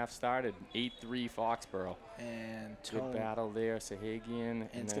second half started. 8-3 Foxborough. And good battle there, Sahagian.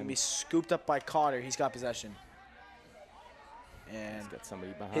 And it's going to be scooped up by Carter. He's got possession. And he's got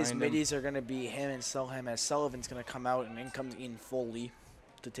somebody behind his him. middies are going to be him and Sullivan, as Sullivan's going to come out, and then comes in Foley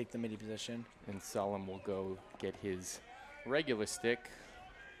to take the midi position. And Sullum will go get his regular stick,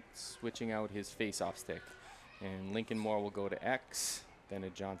 switching out his face-off stick. And Lincoln Moore will go to X, then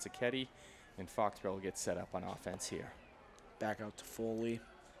to John Sacchetti, and Foxborough will get set up on offense here. Back out to Foley.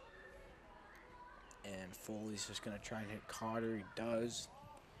 And Foley's just going to try and hit Carter. He does.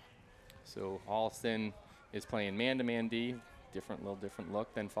 So Holliston is playing man-to-man D, little different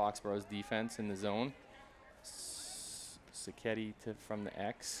look than Foxborough's defense in the zone. Sacchetti from the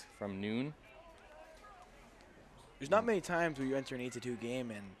X from noon. There's not many times where you enter an 8-2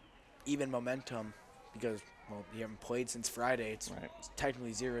 game and even momentum, because, well, you haven't played since Friday. It's technically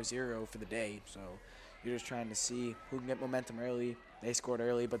 0-0 for the day, so you're just trying to see who can get momentum early. They scored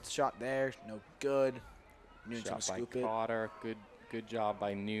early, but the shot there, no good. Noon's Shot by scoop Cotter. Good job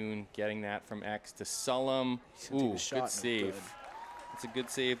by Noon getting that from X to Sullum. Ooh, good save. It's a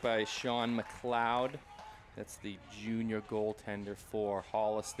good save by Sean McLeod. That's the junior goaltender for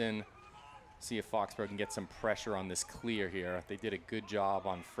Holliston. See if Foxborough can get some pressure on this clear here. They did a good job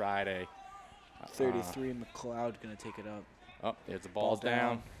on Friday. 33, McLeod going to take it up. Oh, there's the ball's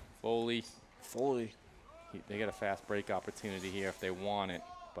down. Foley. They got a fast break opportunity here if they want it,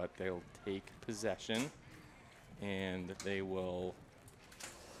 but they'll take possession, and they will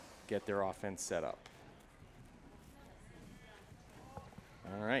get their offense set up.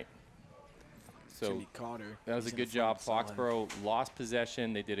 All right. So that was a good job. Foxborough lost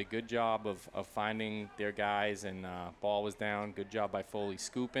possession. They did a good job of finding their guys, and ball was down. Good job by Foley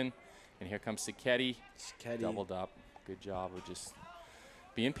scooping. And here comes Sacchetti. Doubled up. Good job of just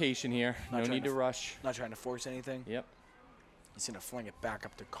being patient here. No need to rush. Not trying to force anything. Yep. He's going to fling it back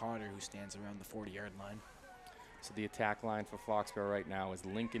up to Connor, who stands around the 40-yard line. So the attack line for Foxborough right now is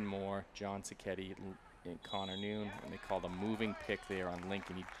Lincoln Moore, John Sacchetti, and Connor Noon, and they call the moving pick there on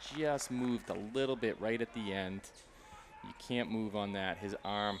Lincoln. He just moved a little bit right at the end. You can't move on that. His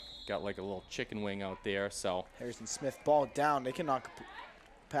arm got like a little chicken wing out there. So Harrison Smith, ball down. They cannot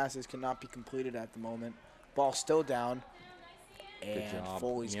passes cannot be completed at the moment. Ball still down. Good And job.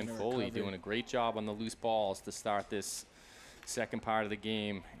 Foley's Ian going to Foley recover. doing a great job on the loose balls to start this second part of the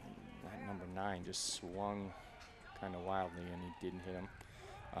game. That number 9 just swung kind of wildly, and he didn't hit him.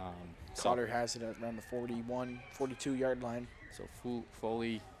 Cotter has it at around the 41, 42-yard line. So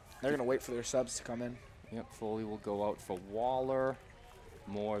Foley. They're going to wait for their subs to come in. Yep, Foley will go out for Waller.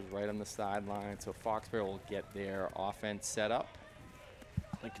 Moore's right on the sideline. So Foxborough will get their offense set up.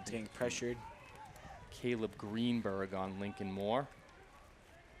 Lincoln's getting pressured. Caleb Greenberg on Lincoln Moore.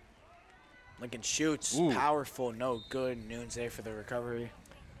 Lincoln shoots. Ooh. Powerful, no good. Noon's there for the recovery.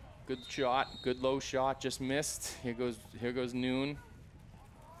 Good shot, good low shot, just missed. Here goes Noon.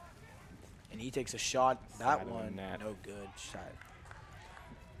 And he takes a shot. Side That of the one, net. no good shot.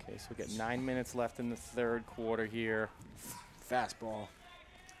 Okay, so we got 9 minutes left in the third quarter here. Fastball.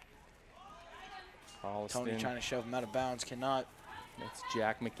 Holliston. Tony trying to shove him out of bounds, cannot. That's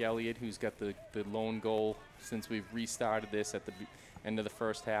Jack McElliott, who's got the lone goal since we've restarted this at the end of the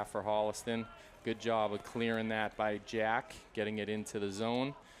first half for Holliston. Good job of clearing that by Jack, getting it into the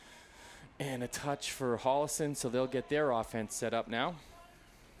zone. And a touch for Holliston, so they'll get their offense set up now.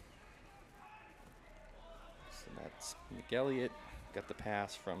 So that's McElliott. Got the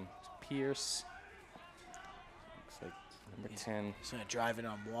pass from Pierce. Looks like number 10. He's going to drive it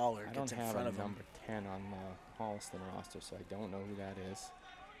on Waller. I Gets don't in have front a of him. number 10 on the Holliston roster, so I don't know who that is.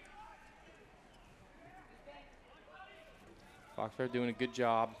 Foxborough doing a good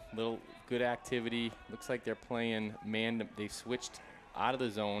job. Little good activity. Looks like they're playing man. They switched out of the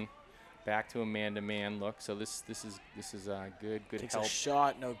zone, back to a man-to-man look. So this is good. Good Takes help. a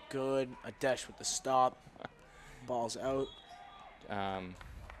shot, no good. A dash with the stop. Ball's out. I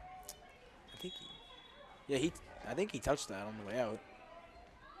think he touched that on the way out.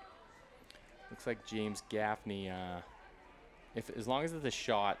 Looks like James Gaffney. As long as it's a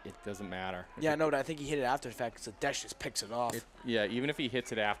shot, it doesn't matter. Yeah, no, but I think he hit it after the fact because the dash just picks it off. Yeah, even if he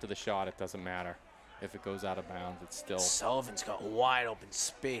hits it after the shot, it doesn't matter. If it goes out of bounds, it's still. Sullivan's got wide open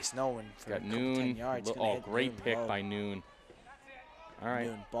space. No one for Got a couple 10 Noon. yards. Oh, great pick by Noon. All right.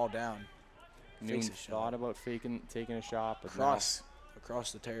 Noon, ball down. Noon Fakes a shot. thought about taking a shot, but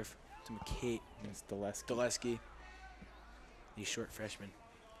Across the turf to McKay. it's Dulesky. Dulesky. He's short freshman.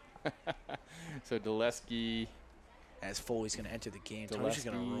 So Dulesky, As Foley's going to enter the game. Tony's just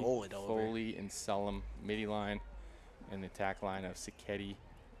going to Dulesky, roll it over. Foley, and Sullum, midi line, and the attack line of Sacchetti,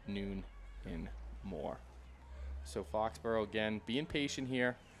 Noon, and Moore. So Foxborough again being patient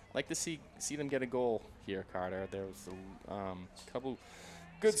here. Like to see them get a goal here, Carter. There was a couple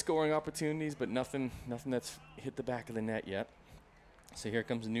good scoring opportunities, but nothing that's hit the back of the net yet. So here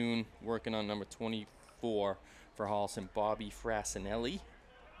comes Noon working on number 24 for Holliston, Bobby Frassinelli.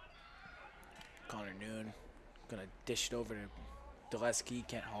 Connor Noon going to dish it over to Dulesky.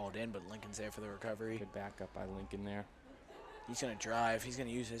 Can't haul it in, but Lincoln's there for the recovery. Good backup by Lincoln there. He's going to drive. He's going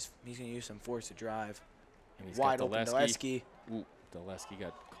to use some force to drive. And he's Wide got open Dulesky. Ooh, Dulesky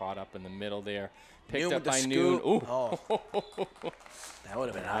got caught up in the middle there. Noon Picked up with the by scoop. Noon. Ooh. Oh. That would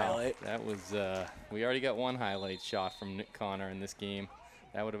have been a Wow. highlight. That was, we already got one highlight shot from Nick Connor in this game.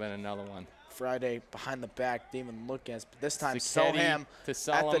 That would have been another one. Friday behind the back, didn't even look as, but this time Sacchetti Solham to at the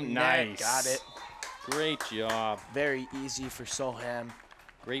Sullum. net. Nice. Got it. Great job. Very easy for Solham.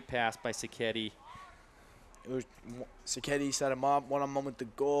 Great pass by Sacchetti. It was Sacchetti set him up, one-on-one with the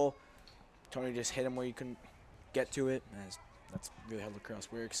goal. Tony just hit him where he couldn't get to it. That's really how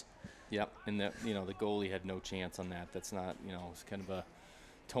lacrosse works. Yep, and the goalie had no chance on that. That's not, it's kind of a.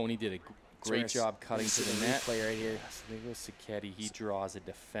 Tony did a great job cutting to the net. Play right here. So there goes Sacchetti. He draws a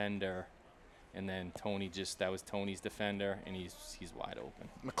defender, and then that was Tony's defender, and he's wide open.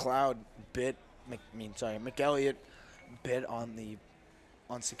 McLeod bit. McElliott bit on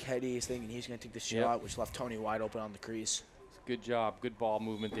Sacchetti's thing, and he's going to take the shot, which left Tony wide open on the crease. Good job. Good ball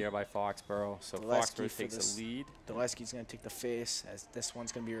movement there by Foxborough. So Dulesky Foxborough takes a lead. Dulesky's going to take the face, as this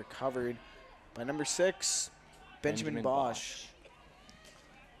one's going to be recovered by number 6, Benjamin Bosch.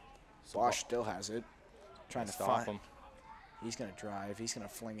 So Bosch still has it. Trying to stop find him. He's going to drive. He's going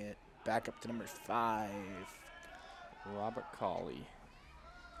to fling it back up to number 5. Robert Colley.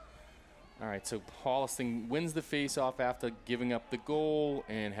 All right, so Holliston wins the face-off after giving up the goal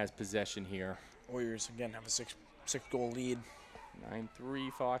and has possession here. Warriors, again, have a six-goal lead.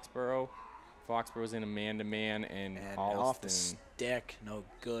 9-3 Foxborough. Foxborough's in a man-to-man, and off the Holliston. stick, no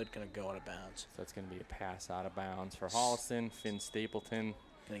good, gonna go out of bounds. So that's gonna be a pass out of bounds for Holliston. Finn Stapleton,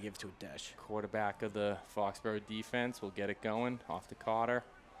 Gonna give it to a dash. quarterback of the Foxborough defense, will get it going off to Cotter.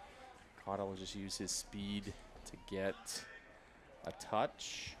 Cotter will just use his speed to get a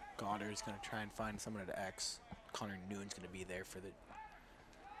touch. Goddard's gonna try and find someone at X. Connor Noon's gonna be there for the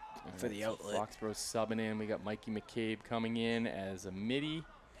outlet. Foxborough subbing in. We got Mikey McCabe coming in as a midi.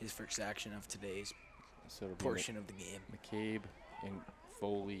 His first action of today's So it'll be portion of the game. McCabe and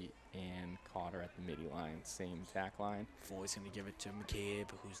Foley and Cotter at the midi line, same tack line. Foley's gonna give it to McCabe,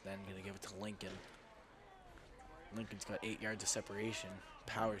 who's then gonna give it to Lincoln. Lincoln's got 8 yards of separation.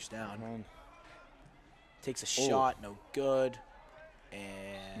 Powers down. Takes a shot, no good.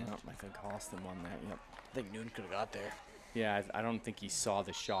 And Nope, I think Holliston won that. Yep. I think Noon could have got there. Yeah, I don't think he saw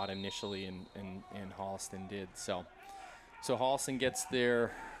the shot initially, and Holliston did. So Holliston gets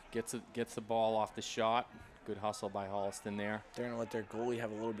the ball off the shot. Good hustle by Holliston there. They're gonna let their goalie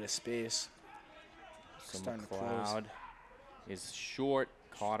have a little bit of space. So Starting to close. McLeod is short.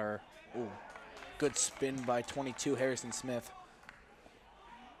 Cotter. Ooh, good spin by 22 Harrison Smith.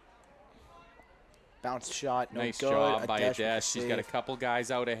 Bounce shot, no Nice good. job by Adesh with Adesh. the He's got a save. couple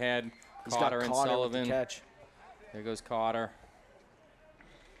guys out ahead. He's got Cotter and Cotter with the Sullivan. catch. There goes Cotter.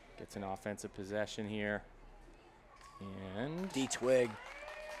 Gets an offensive possession here. And D-Twig.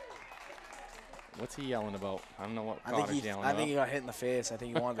 what's he yelling about? I don't know what I Cotter's yelling think he about. got hit in the face. I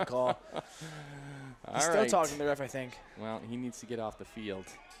think he wanted the call. All He's still right. talking to the ref, I think. Well, he needs to get off the field.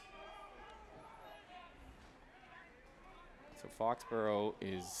 So Foxborough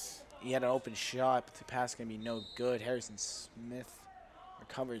is He had an open shot, but the pass going to be no good. Harrison Smith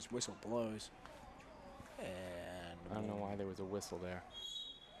recovers, whistle blows. And I don't know why there was a whistle there.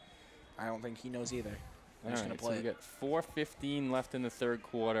 I don't think he knows either. All I'm just going right, to so play we it. got 4:15 left in the third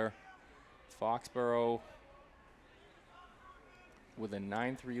quarter. Foxborough with a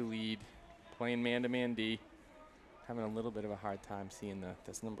 9-3 lead, playing man-to-man D. Having a little bit of a hard time seeing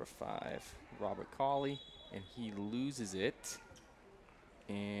that's number 5, Robert Colley, and he loses it.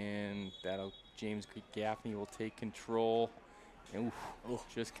 And James Gaffney will take control. And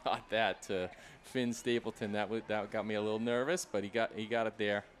just got that to Finn Stapleton. That got me a little nervous, but he got it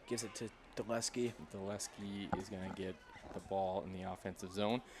there. Gives it to Dulesky. Dulesky is going to get the ball in the offensive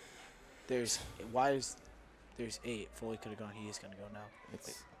zone. There's 8. Foley could have gone. He is going to go now.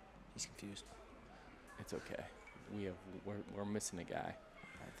 He's confused. It's okay. We're missing a guy.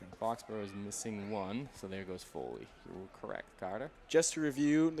 I think. Foxborough is missing one, so there goes Foley. You were correct, Carter. Just to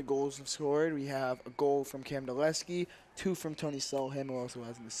review the goals have scored, we have a goal from Cam Dulesky, 2 from Tony Sulham, who also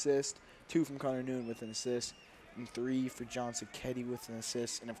has an assist, 2 from Connor Noon with an assist, and 3 for John Sacchetti with an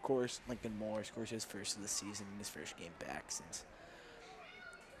assist. And, of course, Lincoln Moore scores his first of the season in his first game back since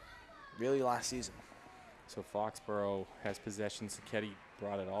really last season. So Foxborough has possession. Sacchetti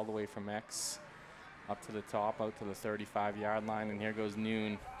brought it all the way from X up to the top, out to the 35-yard line, and here goes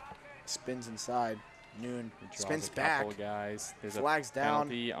Noon. Spins inside. Noon He draws spins a back. couple of guys. There's Flags a down.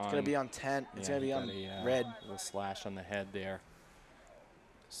 penalty It's going to be on 10. It's going to be on red. A little slash on the head there.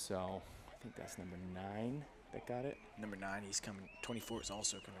 So I think that's number 9 that got it. Number 9, he's coming. 24 is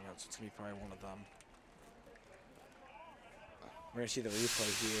also coming out, so it's going to be probably one of them. We're going to see the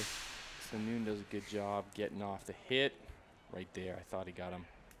replay here. So Noon does a good job getting off the hit. Right there. I thought he got him.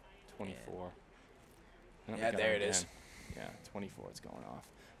 24. No, he Yeah, got there him it is. again. Yeah, 24 is going off.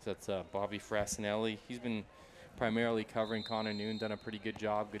 So that's Bobby Frassinelli. He's been primarily covering Connor Noon, done a pretty good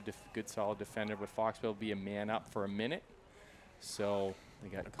job, good solid defender, but Foxborough will be a man up for a minute. So they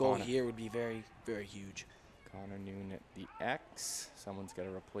got A goal here would be very, very huge. Connor Noon at the X. Someone's got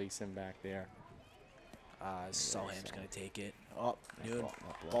to replace him back there. Sulham's going to take it. Oh, That Noon. ball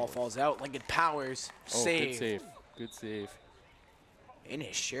Ball falls out. Lincoln Powers. Oh, Save. good save. Good save. In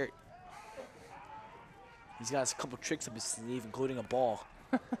his shirt. He's got a couple tricks up his sleeve, including a ball.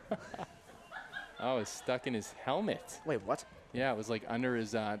 Oh, it's stuck in his helmet. Wait, what? Yeah, it was like under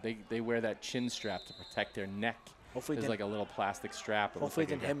his, they wear that chin strap to protect their neck. Hopefully There's didn't, like a little plastic strap. hopefully it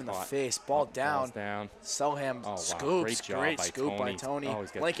didn't hit him in the caught. face. Ball Oh, down. ball's down. Sulham Oh, wow. scoops. Great job Great by scoop by Tony. Tony. Oh,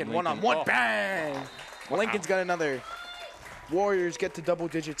 he's got Lincoln Lincoln. one-on-one. Oh. Bang! Lincoln's got another. Warriors get to double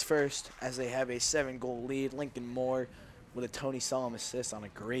digits first as they have a 7-goal lead. Lincoln Moore with a Tony Sulham assist on a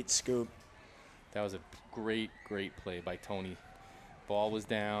great scoop. That was a great play by Tony. Ball was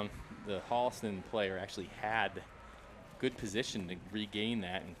down. The Holliston player actually had good position to regain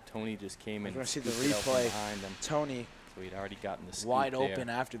that, and Tony just came in. We're going to see the scooped it out from replay. behind him. Tony So he'd already gotten the scoop wide there. open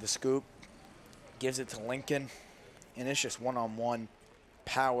after the scoop. Gives it to Lincoln. And it's just one-on-one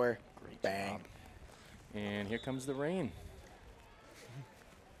power. Great Bang. job. And here comes the rain.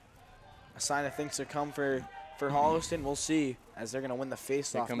 sign of things to come for Holliston. We'll see as they're going to win the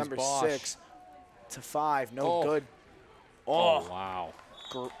face-off. Number Bosch. 6 to 5. No Oh. good. Oh, wow.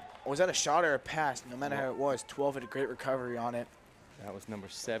 Was that a shot or a pass? No matter how it was, 12 had a great recovery on it. That was number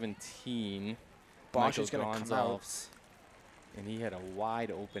 17. Bosch is going to come out. And he had a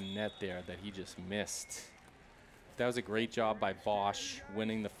wide open net there that he just missed. That was a great job by Bosch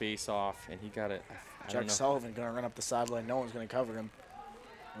winning the face-off, and he got it. Jack Sullivan going to run up the sideline. No one's going to cover him.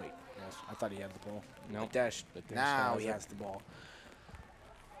 Wait, I thought he had the ball. No. Nope. Now he has the ball.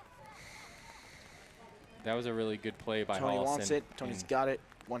 That was a really good play by Holliston. Tony wants it. Tony's got it.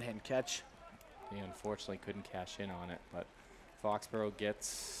 One-hand catch. They unfortunately couldn't cash in on it, but Foxborough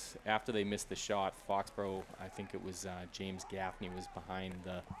gets, after they missed the shot, Foxborough, I think it was James Gaffney was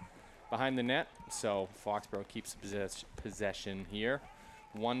behind the net, so Foxborough keeps possession here.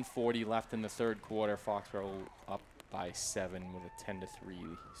 1:40 left in the third quarter. Foxborough up by 7 with a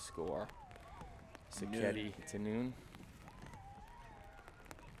 10-3 score. Sacchetti to Noon.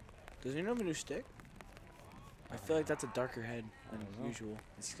 Does he have a new stick? I feel like that's a darker head than usual.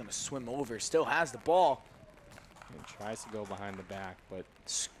 He's going to swim over. Still has the ball. And tries to go behind the back, but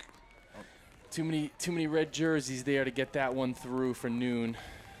too many red jerseys there to get that one through for Noon.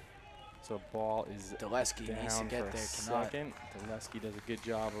 So ball is Dulesky needs to get there. Second. Dulesky does a good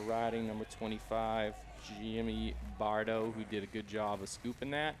job of riding. Number 25, Jimmy Bardo, who did a good job of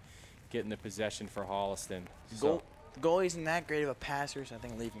scooping that, getting the possession for Holliston. So the goalie isn't that great of a passer, so I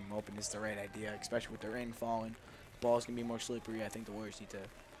think leaving him open is the right idea, especially with the rain falling. Ball's going to be more slippery. I think the Warriors need to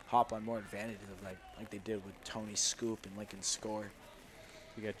hop on more advantages of like they did with Tony's scoop and Lincoln's score.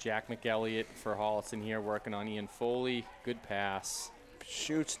 We got Jack McElliott for Holliston here working on Ian Foley. Good pass.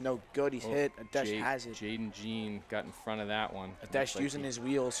 Shoots, no good. He's hit. Adesh has it. Jaden Jean got in front of that one. Adesh using his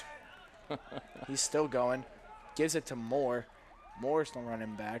wheels. He's still going. Gives it to Moore. Moore's still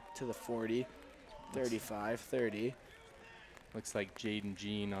running back to the 40. 35, 30. Looks like Jaden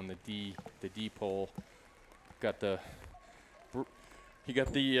Jean on the D pole. Got the. He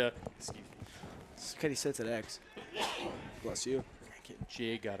got the. Excuse me. Sacchetti sits at X. Bless you.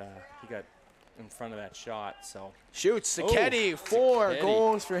 Jay got he got in front of that shot, so. Shoots, Sacchetti, 4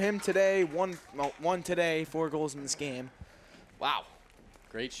 goals for him today. One today, 4 goals in this game. Wow.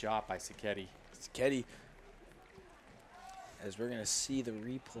 Great shot by Sacchetti. Sacchetti, as we're going to see the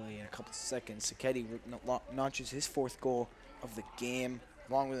replay in a couple seconds, Sacchetti notches his 4th goal of the game,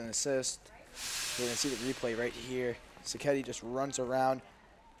 along with an assist. We're going to see the replay right here. Sacchetti just runs around.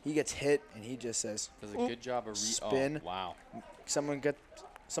 He gets hit, and he just says, does a good job of spin. Oh, wow. Someone get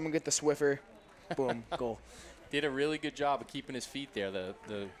the Swiffer. Boom, goal. Did a really good job of keeping his feet there.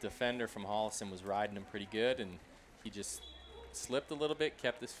 The defender from Holliston was riding him pretty good, and he just slipped a little bit,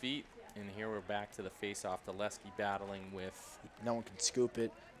 kept his feet, and here we're back to the face-off. Dulesky battling with. No one can scoop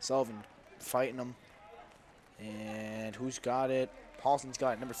it. Sullivan fighting him. And who's got it? Paulson's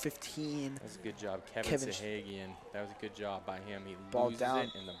got it, number 15. That was a good job. Kevin Sahagian. That was a good job by him. He ball loses down.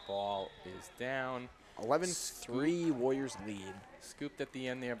 it, and the ball is down. 11-3 Warriors lead. Scooped at the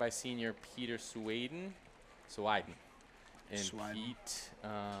end there by senior Peter Sweden. And Pete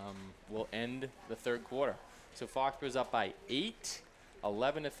will end the third quarter. So Foxborough's up by 8,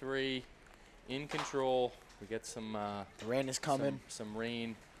 11-3, in control. We get some. The rain is coming. Some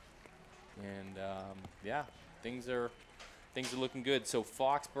rain, and yeah, things are looking good. So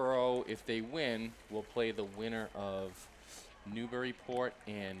Foxborough, if they win, will play the winner of Newburyport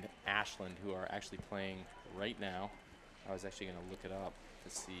and Ashland, who are actually playing right now. I was actually going to look it up to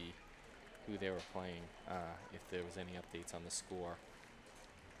see who they were playing, if there was any updates on the score.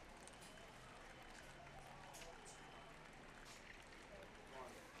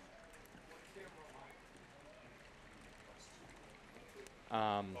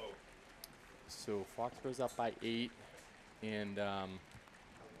 So Foxborough's up by 8, and again,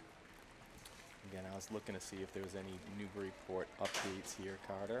 I was looking to see if there was any Newburyport updates here,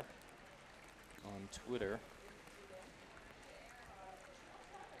 Carter, on Twitter.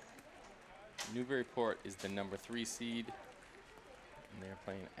 Newburyport is the number 3 seed, and they're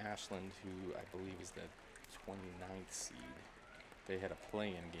playing Ashland, who I believe is the 29th seed. They had a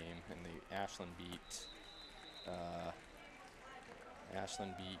play-in game, and Ashland beat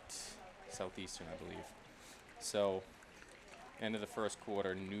Southeastern, I believe. So, end of the first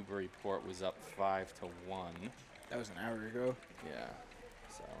quarter, Newburyport was up 5-1. That was an hour ago. Yeah.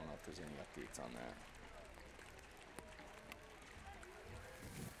 So I don't know if there's any updates on that.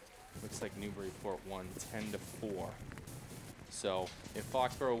 Looks like Newburyport won 10-4. So if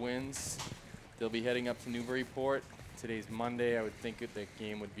Foxborough wins, they'll be heading up to Newburyport. Today's Monday. I would think the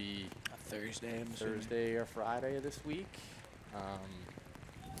game would be Thursday or Friday of this week.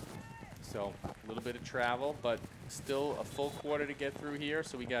 So a little bit of travel, but still a full quarter to get through here.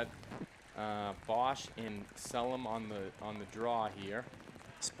 So we got Bosch and Sellum on the draw here.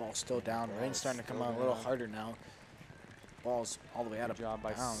 This ball's still down. Ball's Rain's starting to come still out a little down. harder now. Ball's all the way out Good of job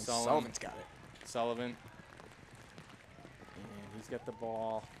by bounds. Sullivan. Sullivan's got it. Sullivan. And he's got the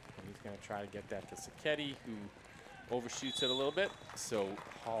ball. And he's going to try to get that to Sacchetti, who overshoots it a little bit. So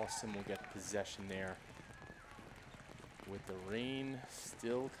Holliston will get possession there with the rain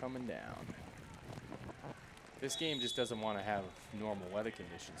still coming down. This game just doesn't want to have normal weather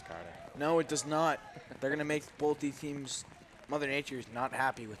conditions, Carter. No, it does not. They're going to make both these teams, Mother Nature is not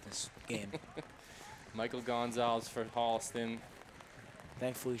happy with this game. Michael Gonzalez for Holliston.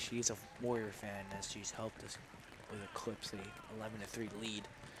 Thankfully, she's a Warrior fan as she's helped us with a Clips, a 11-3 lead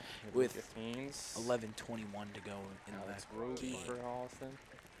with Haynes. 11:21 to go in Alex that Roby game. for Holliston.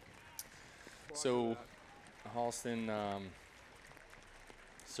 So Holliston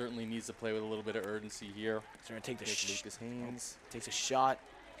certainly needs to play with a little bit of urgency here. He's going to take the Lucas Haynes. takes a shot,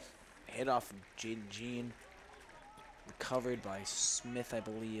 hit off of Jaden Jean, recovered by Smith, I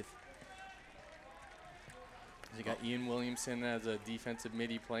believe. You got Ian Williamson as a defensive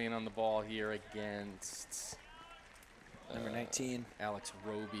midi playing on the ball here against Number 19. Alex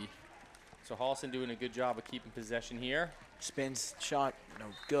Roby. So Holliston doing a good job of keeping possession here. Spins, shot, no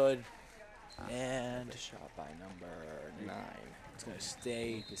good. And The shot by number 9. it's going to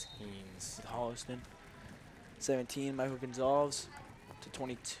stay Lucas Haynes. with Holliston. 17, Michael Gonzalez to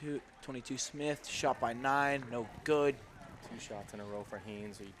 22 Smith. Shot by 9, no good. 2 shots in a row for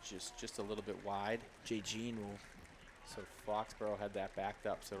Haynes. He just a little bit wide. Jay Jean will. So Foxborough had that backed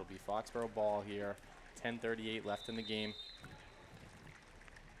up. So it'll be Foxborough ball here. 10:38 left in the game.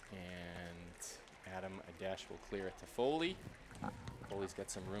 And Adam Adesh will clear it to Foley. Foley's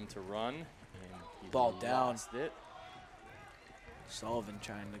got some room to run. And he Ball down. lost it. Sullivan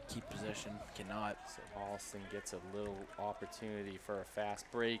trying to keep possession, cannot. So Holliston gets a little opportunity for a fast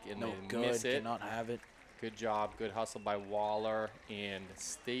break, and No they good, miss it. cannot have it. Good job, good hustle by Waller and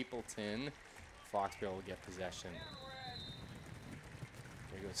Stapleton. Foxborough will get possession.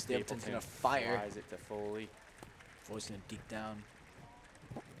 There goes Stapleton's Stapleton. gonna fire. Flies it to Foley. Foley's gonna deep down.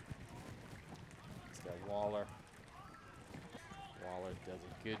 He's got Waller. Waller does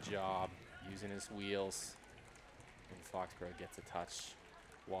a good job using his wheels. And Foxborough gets a touch.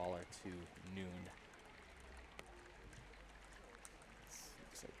 Waller to noon.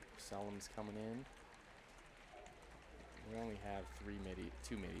 Looks like Sellum's coming in. We only have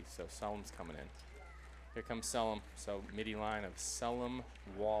 2 middies, so Sellum's coming in. Here comes Sellum. So midi line of Sellum,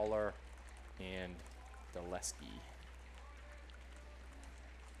 Waller, and Daleski.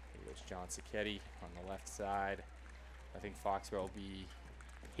 Here goes John Sacchetti on the left side. I think Foxborough will be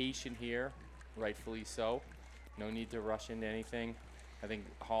patient here, rightfully so. No need to rush into anything. I think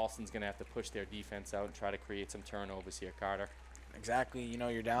Holliston's going to have to push their defense out and try to create some turnovers here, Carter. Exactly. You know,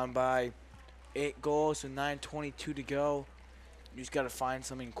 you're down by 8 goals with 9:22 to go. You just got to find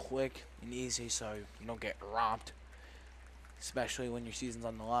something quick and easy so you don't get romped, especially when your season's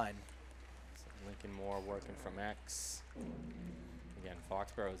on the line. So Lincoln Moore working from X. Again,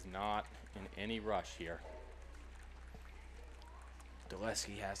 Foxborough is not in any rush here.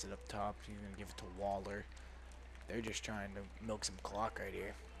 Daleski has it up top. He's going to give it to Waller. They're just trying to milk some clock right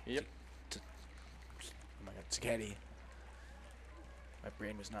here. Yep. Oh my God, Sacchetti. My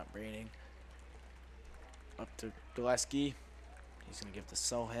brain was not braining. Up to Daleski. He's going to give to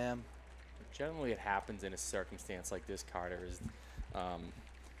Soham. Generally, it happens in a circumstance like this, Carter, is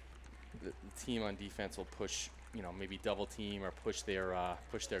the team on defense will push, maybe double team or push their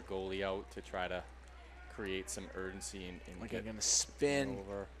goalie out to try to create some urgency and Like get I'm going to spin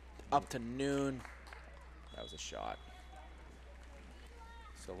over. up to noon. That was a shot.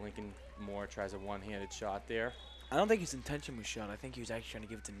 So Lincoln Moore tries a one-handed shot there. I don't think his intention was shot. I think he was actually trying to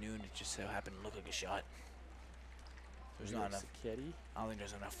give it to Noon. It just so happened to look like a shot. There's not enough. Sacchetti. I don't think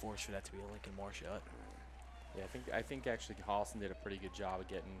there's enough force for that to be a Lincoln Moore shot. Yeah, I think actually Holliston did a pretty good job of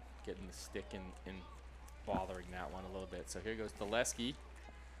getting the stick and bothering that one a little bit. So here goes Daleski.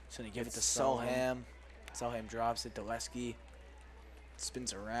 So he give it to Soham. Soham. Soham drops it. Daleski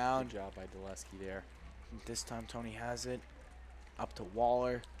spins around. Good job by Daleski there. This time Tony has it. Up to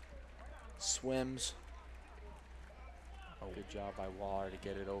Waller. Swims. Good job by Waller to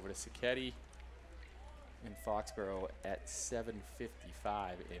get it over to Sacchetti. And Foxborough at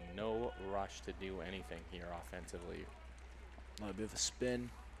 7:55 in no rush to do anything here offensively. A little bit of a spin.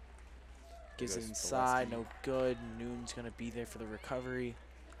 Gives goes it inside. Daleski. No good. Noon's going to be there for the recovery.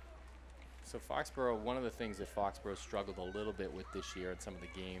 So Foxborough, one of the things that Foxborough struggled a little bit with this year in some of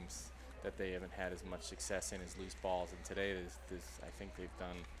the games that they haven't had as much success in is loose balls. And today, I think they've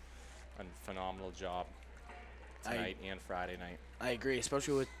done a phenomenal job tonight and Friday night. I agree,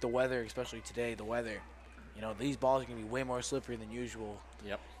 especially with the weather, especially today, the weather. You know, these balls are going to be way more slippery than usual.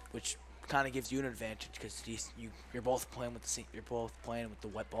 Yep. Which kind of gives you an advantage because you're both playing with the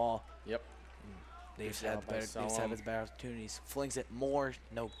wet ball. Yep. They've had better opportunities. Flings it more,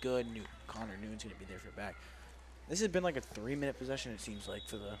 no good. Connor Noon's going to be there for back. This has been like a 3-minute possession, it seems like,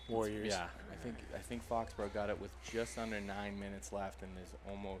 for the Warriors. Yeah, I think Foxborough got it with just under 9 minutes left, and there's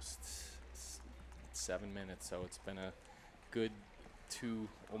almost 7 minutes. So it's been a good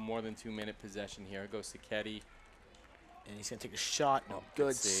more than 2-minute possession here. It goes to Ketty. And he's going to take a shot. No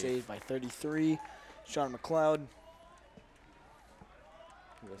good. Save Saved by 33. Sean McLeod.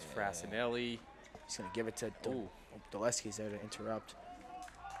 Goes Frassinelli. He's going to give it to Doleski's there to interrupt.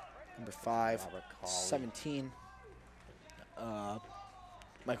 Number 5. 17.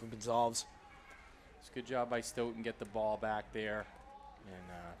 Michael Gonzalez. It's a good job by Stoughton. Get the ball back there. And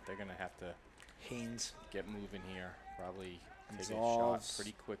they're going to have to Haynes get moving here. Probably take a Gonzalez. shot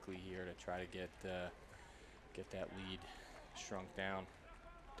pretty quickly here to try to get that lead shrunk down.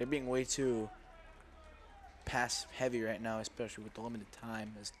 They're being way too pass heavy right now, especially with the limited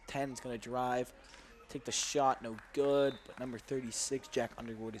time. As 10's going to drive, take the shot, no good. But number 36, Jack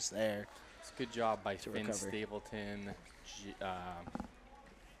Underwood, is there. It's a good job by Finn recover. Stapleton,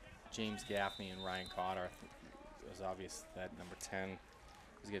 James Gaffney, and Ryan Cotter. It was obvious that number 10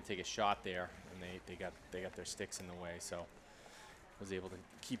 was going to take a shot there, and they got their sticks in the way, so was able to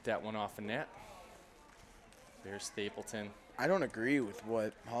keep that one off the net. There's Stapleton. I don't agree with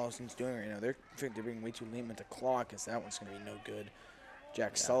what Holliston's doing right now. They're being way too lean with the clock, because that one's going to be no good.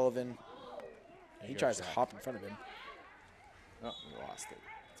 Jack Sullivan, he tries to hop in front of him. Oh, we lost it.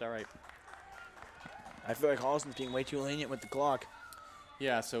 It's all right. I feel like Holliston's being way too lenient with the clock.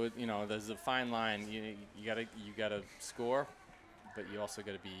 Yeah, so there's a fine line. You gotta score, but you also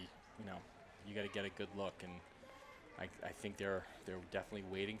gotta be, you gotta get a good look, and I think they're definitely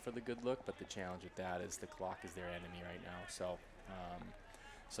waiting for the good look, but the challenge with that is the clock is their enemy right now. So,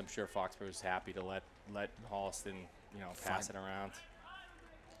 so I'm sure Foxborough is happy to let Holliston, pass it around.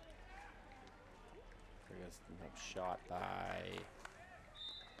 There's a shot by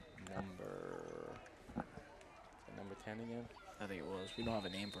number 10 again. I think it was. We don't have a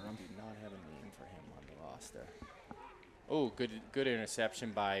name for him. We do not have a name for him on the roster. Oh, good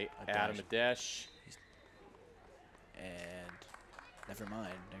interception by Adam Adesh. And never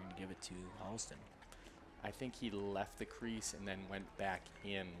mind. They're going to give it to Holliston. I think he left the crease and then went back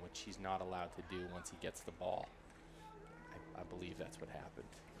in, which he's not allowed to do once he gets the ball. I believe that's what happened.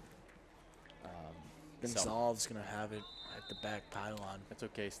 Gonzalez going to have it at the back pylon. That's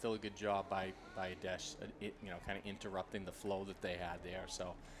okay. Still a good job by Adesh, kind of interrupting the flow that they had there.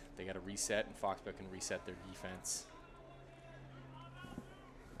 So they got to reset, and Foxborough can reset their defense.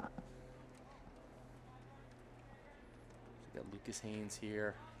 So we got Lucas Haynes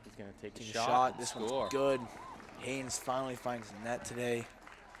here. He's going to take a shot. This score. One's good. Haynes finally finds the net today.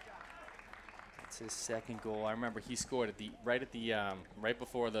 It's his second goal. I remember he scored right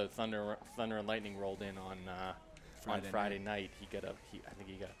before the Thunder and Lightning rolled in on Friday night. I think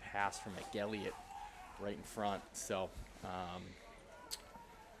he got a pass from McElliott right in front. So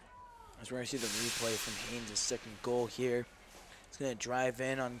as we're going to see the replay from Haynes' second goal here. He's going to drive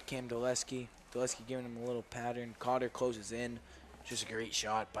in on Cam Doleski. Doleski giving him a little pattern. Cotter closes in. Just a great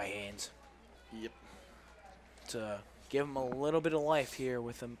shot by Haynes. Yep. To give him a little bit of life here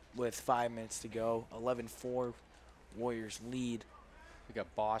with 5 minutes to go. 11-4 Warriors lead. We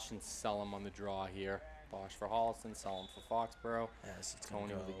got Bosch and Sellum on the draw here. Bosch for Holliston, Sellum for Foxborough. Yes, it's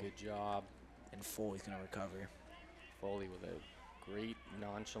Tony with a good job. And Foley's going to recover. Foley with a great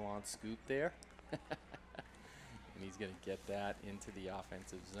nonchalant scoop there. And he's going to get that into the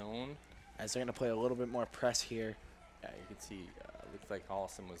offensive zone. As they're going to play a little bit more press here. Yeah, you can see, looks like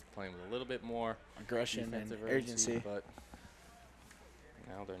Holliston was playing with a little bit more aggression and urgency, but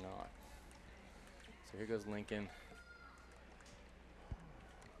now they're not. So here goes Lincoln.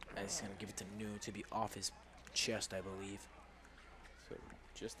 And he's going to give it to New to be off his chest, I believe. So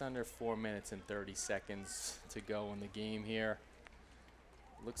just under 4 minutes and 30 seconds to go in the game here.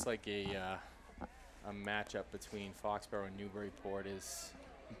 Looks like a matchup between Foxborough and Newburyport is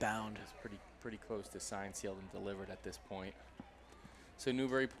bound. Is pretty close to signed, sealed, and delivered at this point. So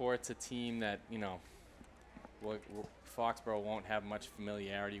Newburyport's a team that Foxborough won't have much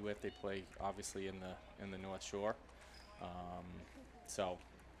familiarity with. They play obviously in the North Shore, so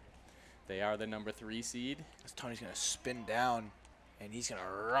they are the number 3 seed. As Tony's gonna spin down, and he's gonna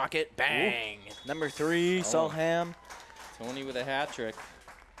rock it. Bang! Ooh. Number 3, Solham. Tony with a hat trick.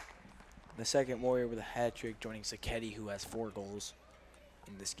 The second Warrior with a hat trick, joining Sacchetti, who has 4 goals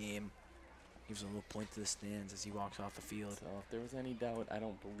in this game. Gives a little point to the stands as he walks off the field. So if there was any doubt, I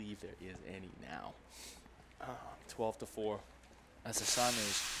don't believe there is any now. 12-4. As the sun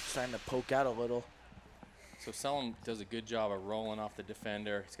is starting to poke out a little. So Sellum does a good job of rolling off the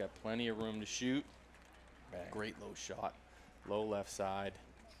defender. He's got plenty of room to shoot. Bang. Great low shot. Low left side.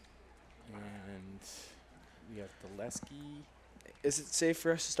 And we have Dulesky. Is it safe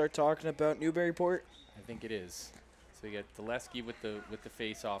for us to start talking about Newburyport? I think it is. So you got Dulesky with the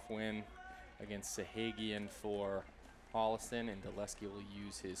face-off win against Sahagian for Holliston, and Dulesky will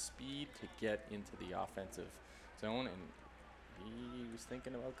use his speed to get into the offensive zone, and he was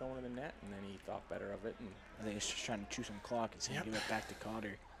thinking about going to the net, and then he thought better of it. And I think he's just trying to chew some clock and give it back to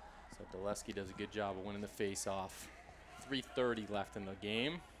Cotter. So Dulesky does a good job of winning the face-off. 3:30 left in the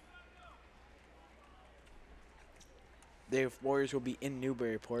game. The Warriors will be in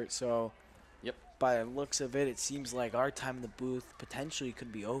Newburyport, so Yep. by the looks of it, it seems like our time in the booth potentially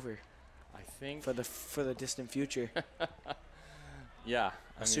could be over I think. for the distant future. Yeah.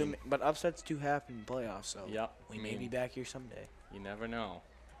 But upsets do happen in playoffs, so Yep. we may be back here someday. You never know.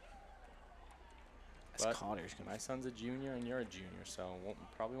 As But Cotter's gonna my son's a junior and you're a junior, so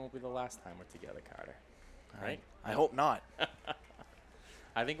probably won't be the last time we're together, Carter. Right? I hope not.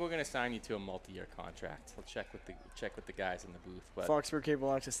 I think we're going to sign you to a multi-year contract. We'll check with the guys in the booth. But Foxboro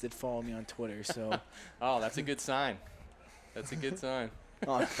Cable Access did follow me on Twitter, so. oh, that's a good sign. That's a good sign.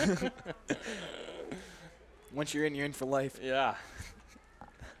 Once you're in for life. Yeah.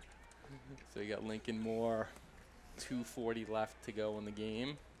 So you got Lincoln Moore, 2:40 left to go in the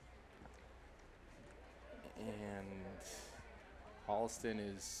game. And Holliston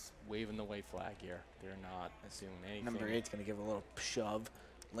is waving the white flag here. They're not doing anything. Number 8's going to give a little shove.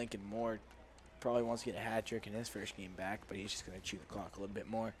 Lincoln Moore probably wants to get a hat trick in his first game back, but he's just going to chew the clock a little bit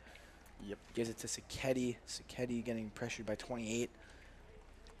more. Yep. Gives it to Sacchetti. Sacchetti getting pressured by 28.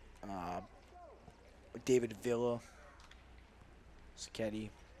 David Villa. Sacchetti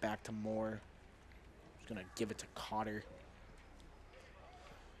back to Moore. He's going to give it to Cotter.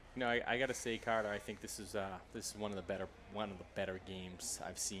 You know, I gotta say, Carter, I think this is one of the better games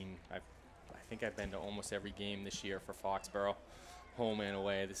I've seen. I think I've been to almost every game this year for Foxborough, home and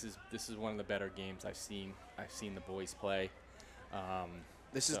away. This is one of the better games I've seen the boys play.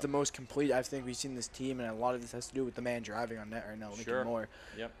 This is the most complete I think we've seen this team, and a lot of this has to do with the man driving on net right now, Lincoln Moore.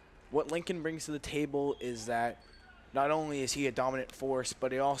 Yep. What Lincoln brings to the table is that not only is he a dominant force,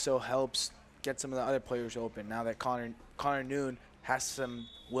 but he also helps get some of the other players open. Now that Connor Noon has some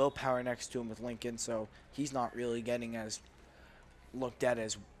willpower next to him with Lincoln, so he's not really getting as looked at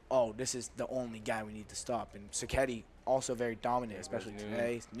as, oh, this is the only guy we need to stop. And Sacchetti also very dominant, especially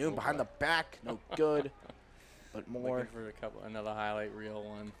today. Noon behind the back, no good. But Moore. Looking for another highlight reel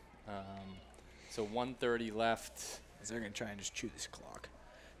one. So 1:30 left. As they're going to try and just chew this clock.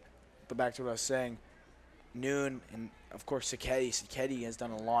 But back to what I was saying, Noon and, of course, Sacchetti. Sacchetti has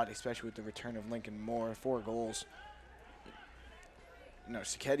done a lot, especially with the return of Lincoln Moore, 4 goals. You know,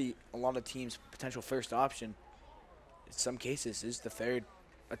 Sacchetti, a lot of teams' potential first option, in some cases, is the third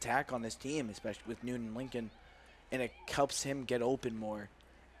attack on this team, especially with Noon and Lincoln. And it helps him get open more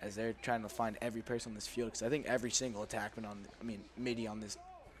as they're trying to find every person on this field. Because I think every single attackman midi on this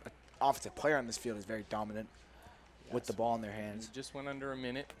offensive player on this field is very dominant with the ball in their hands. It just went under a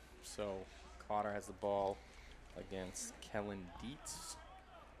minute, so Cotter has the ball against Kellen Dietz.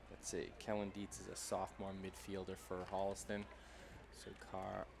 Let's see, Kellen Dietz is a sophomore midfielder for Holliston. So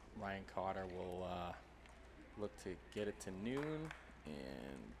Ryan Cotter will look to get it to Noon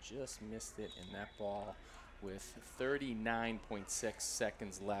and just missed it. And that ball with 39.6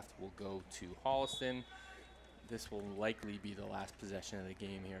 seconds left will go to Holliston. This will likely be the last possession of the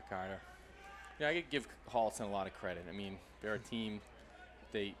game here, Carter. Yeah, I could give Holliston a lot of credit. I mean, they're a team.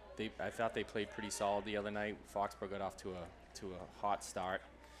 I thought they played pretty solid the other night. Foxborough got off to a hot start.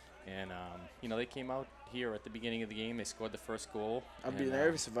 And, you know, they came out here at the beginning of the game. They scored the first goal. I'd be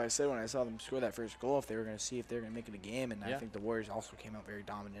nervous if I said when I saw them score that first goal if they were going to see if they were going to make it a game. And I think the Warriors also came out very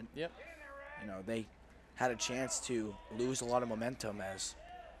dominant. Yep. You know, they had a chance to lose a lot of momentum as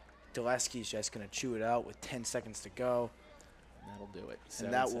Dulesky's just going to chew it out with 10 seconds to go. And that'll do it.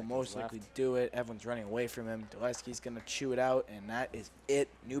 And that will most likely do it. Everyone's running away from him. Dulesky's going to chew it out, and that is it.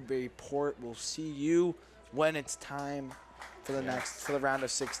 Newburyport will see you when it's time for the round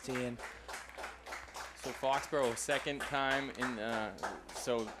of 16. So Foxborough, second time in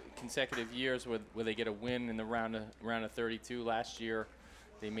consecutive years where they get a win in the round of 32. Last year,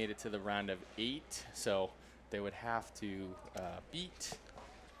 they made it to the round of 8, so they would have to beat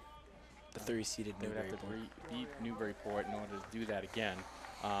the 3-seeded Newburyport. They would have to beat Newburyport in order to do that again.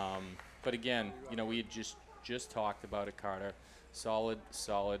 But again, you know, we had just talked about it, Carter. solid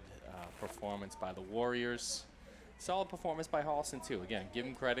performance by the Warriors. Solid performance by Holliston too. Again, give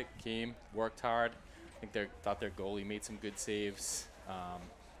them credit. Came, worked hard. I think they thought their goalie made some good saves,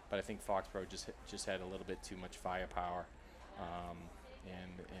 but I think Foxborough just had a little bit too much firepower,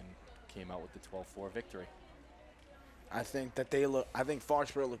 and came out with the 12-4 victory. I think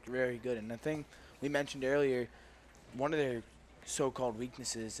Foxborough looked very good, and I think we mentioned earlier one of their so-called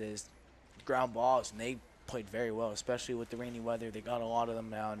weaknesses is ground balls, and they played very well, especially with the rainy weather. They got a lot of them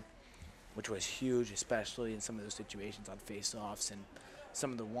down, which was huge, especially in some of those situations on face-offs and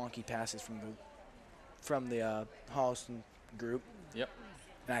some of the wonky passes from the Holliston group. Yep.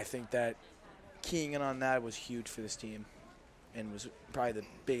 And I think that keying in on that was huge for this team and was probably the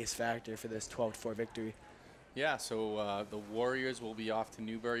biggest factor for this 12-4 victory. Yeah, so the Warriors will be off to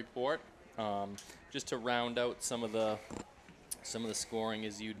Newburyport. Just to round out some of the scoring,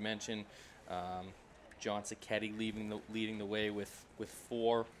 as you'd mentioned, John Sacchetti leading the way with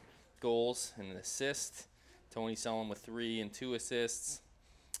 4 goals and an assist. Tony Sullen with 3 and 2 assists.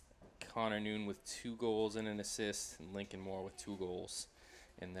 Connor Noon with 2 goals and an assist, and Lincoln Moore with 2 goals.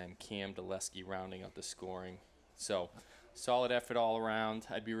 And then Cam Deleski rounding up the scoring. So solid effort all around.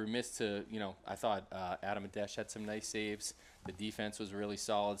 I'd be remiss to, I thought Adam Adesh had some nice saves. The defense was really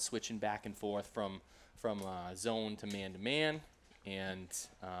solid, switching back and forth from zone to man, and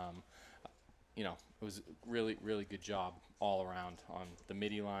it was really, really good job all around on the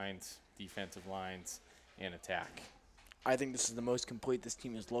midi lines, defensive lines, and attack. I think this is the most complete this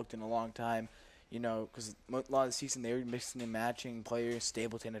team has looked in a long time, because a lot of the season they were mixing and matching players.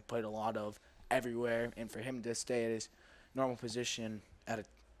 Stapleton had played a lot of everywhere, and for him to stay at his normal position at a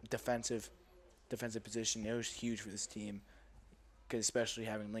defensive position, it was huge for this team, because especially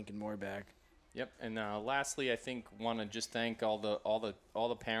having Lincoln Moore back. Yep, and lastly, I think want to just thank all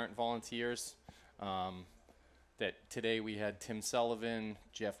the parent volunteers. That today we had Tim Sullivan,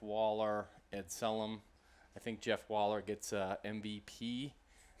 Jeff Waller, Ed Sellum. I think Jeff Waller gets MVP.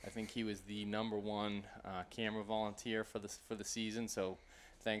 I think he was the #1 camera volunteer for the season. So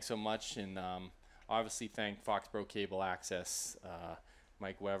thanks so much, and obviously thank Foxboro Cable Access,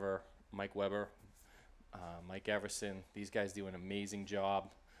 Mike Weber, Mike Everson. These guys do an amazing job.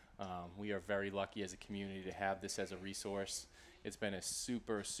 We are very lucky as a community to have this as a resource. It's been a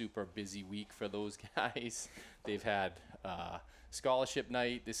super, super busy week for those guys. They've had scholarship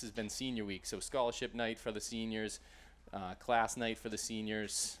night. This has been senior week, so scholarship night for the seniors, class night for the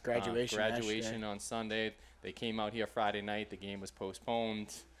seniors, graduation on Sunday. They came out here Friday night. The game was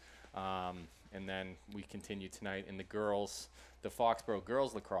postponed, and then we continue tonight. And the Foxborough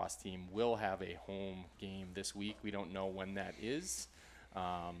girls lacrosse team will have a home game this week. We don't know when that is.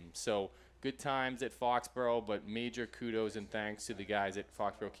 So good times at Foxborough, but major kudos and thanks to the guys at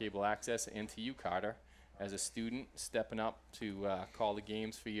Foxboro Cable Access and to you, Carter, as a student stepping up to call the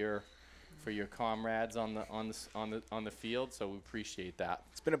games for your comrades on the field. So we appreciate that.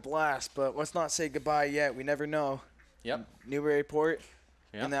 It's been a blast, but let's not say goodbye yet. We never know. Yep. Newburyport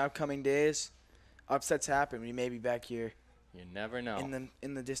Yep. in the upcoming days. Upsets happen. We may be back here. You never know.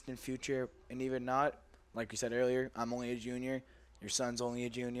 In the distant future, and even not, like we said earlier, I'm only a junior. Your son's only a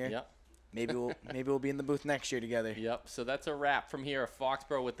junior. Yep. Maybe we'll be in the booth next year together. Yep. So that's a wrap from here at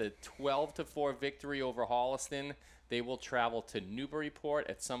Foxborough with a 12-4 victory over Holliston. They will travel to Newburyport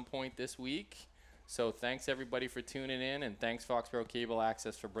at some point this week. So thanks everybody for tuning in, and thanks Foxboro Cable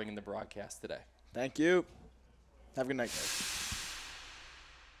Access for bringing the broadcast today. Thank you. Have a good night, guys.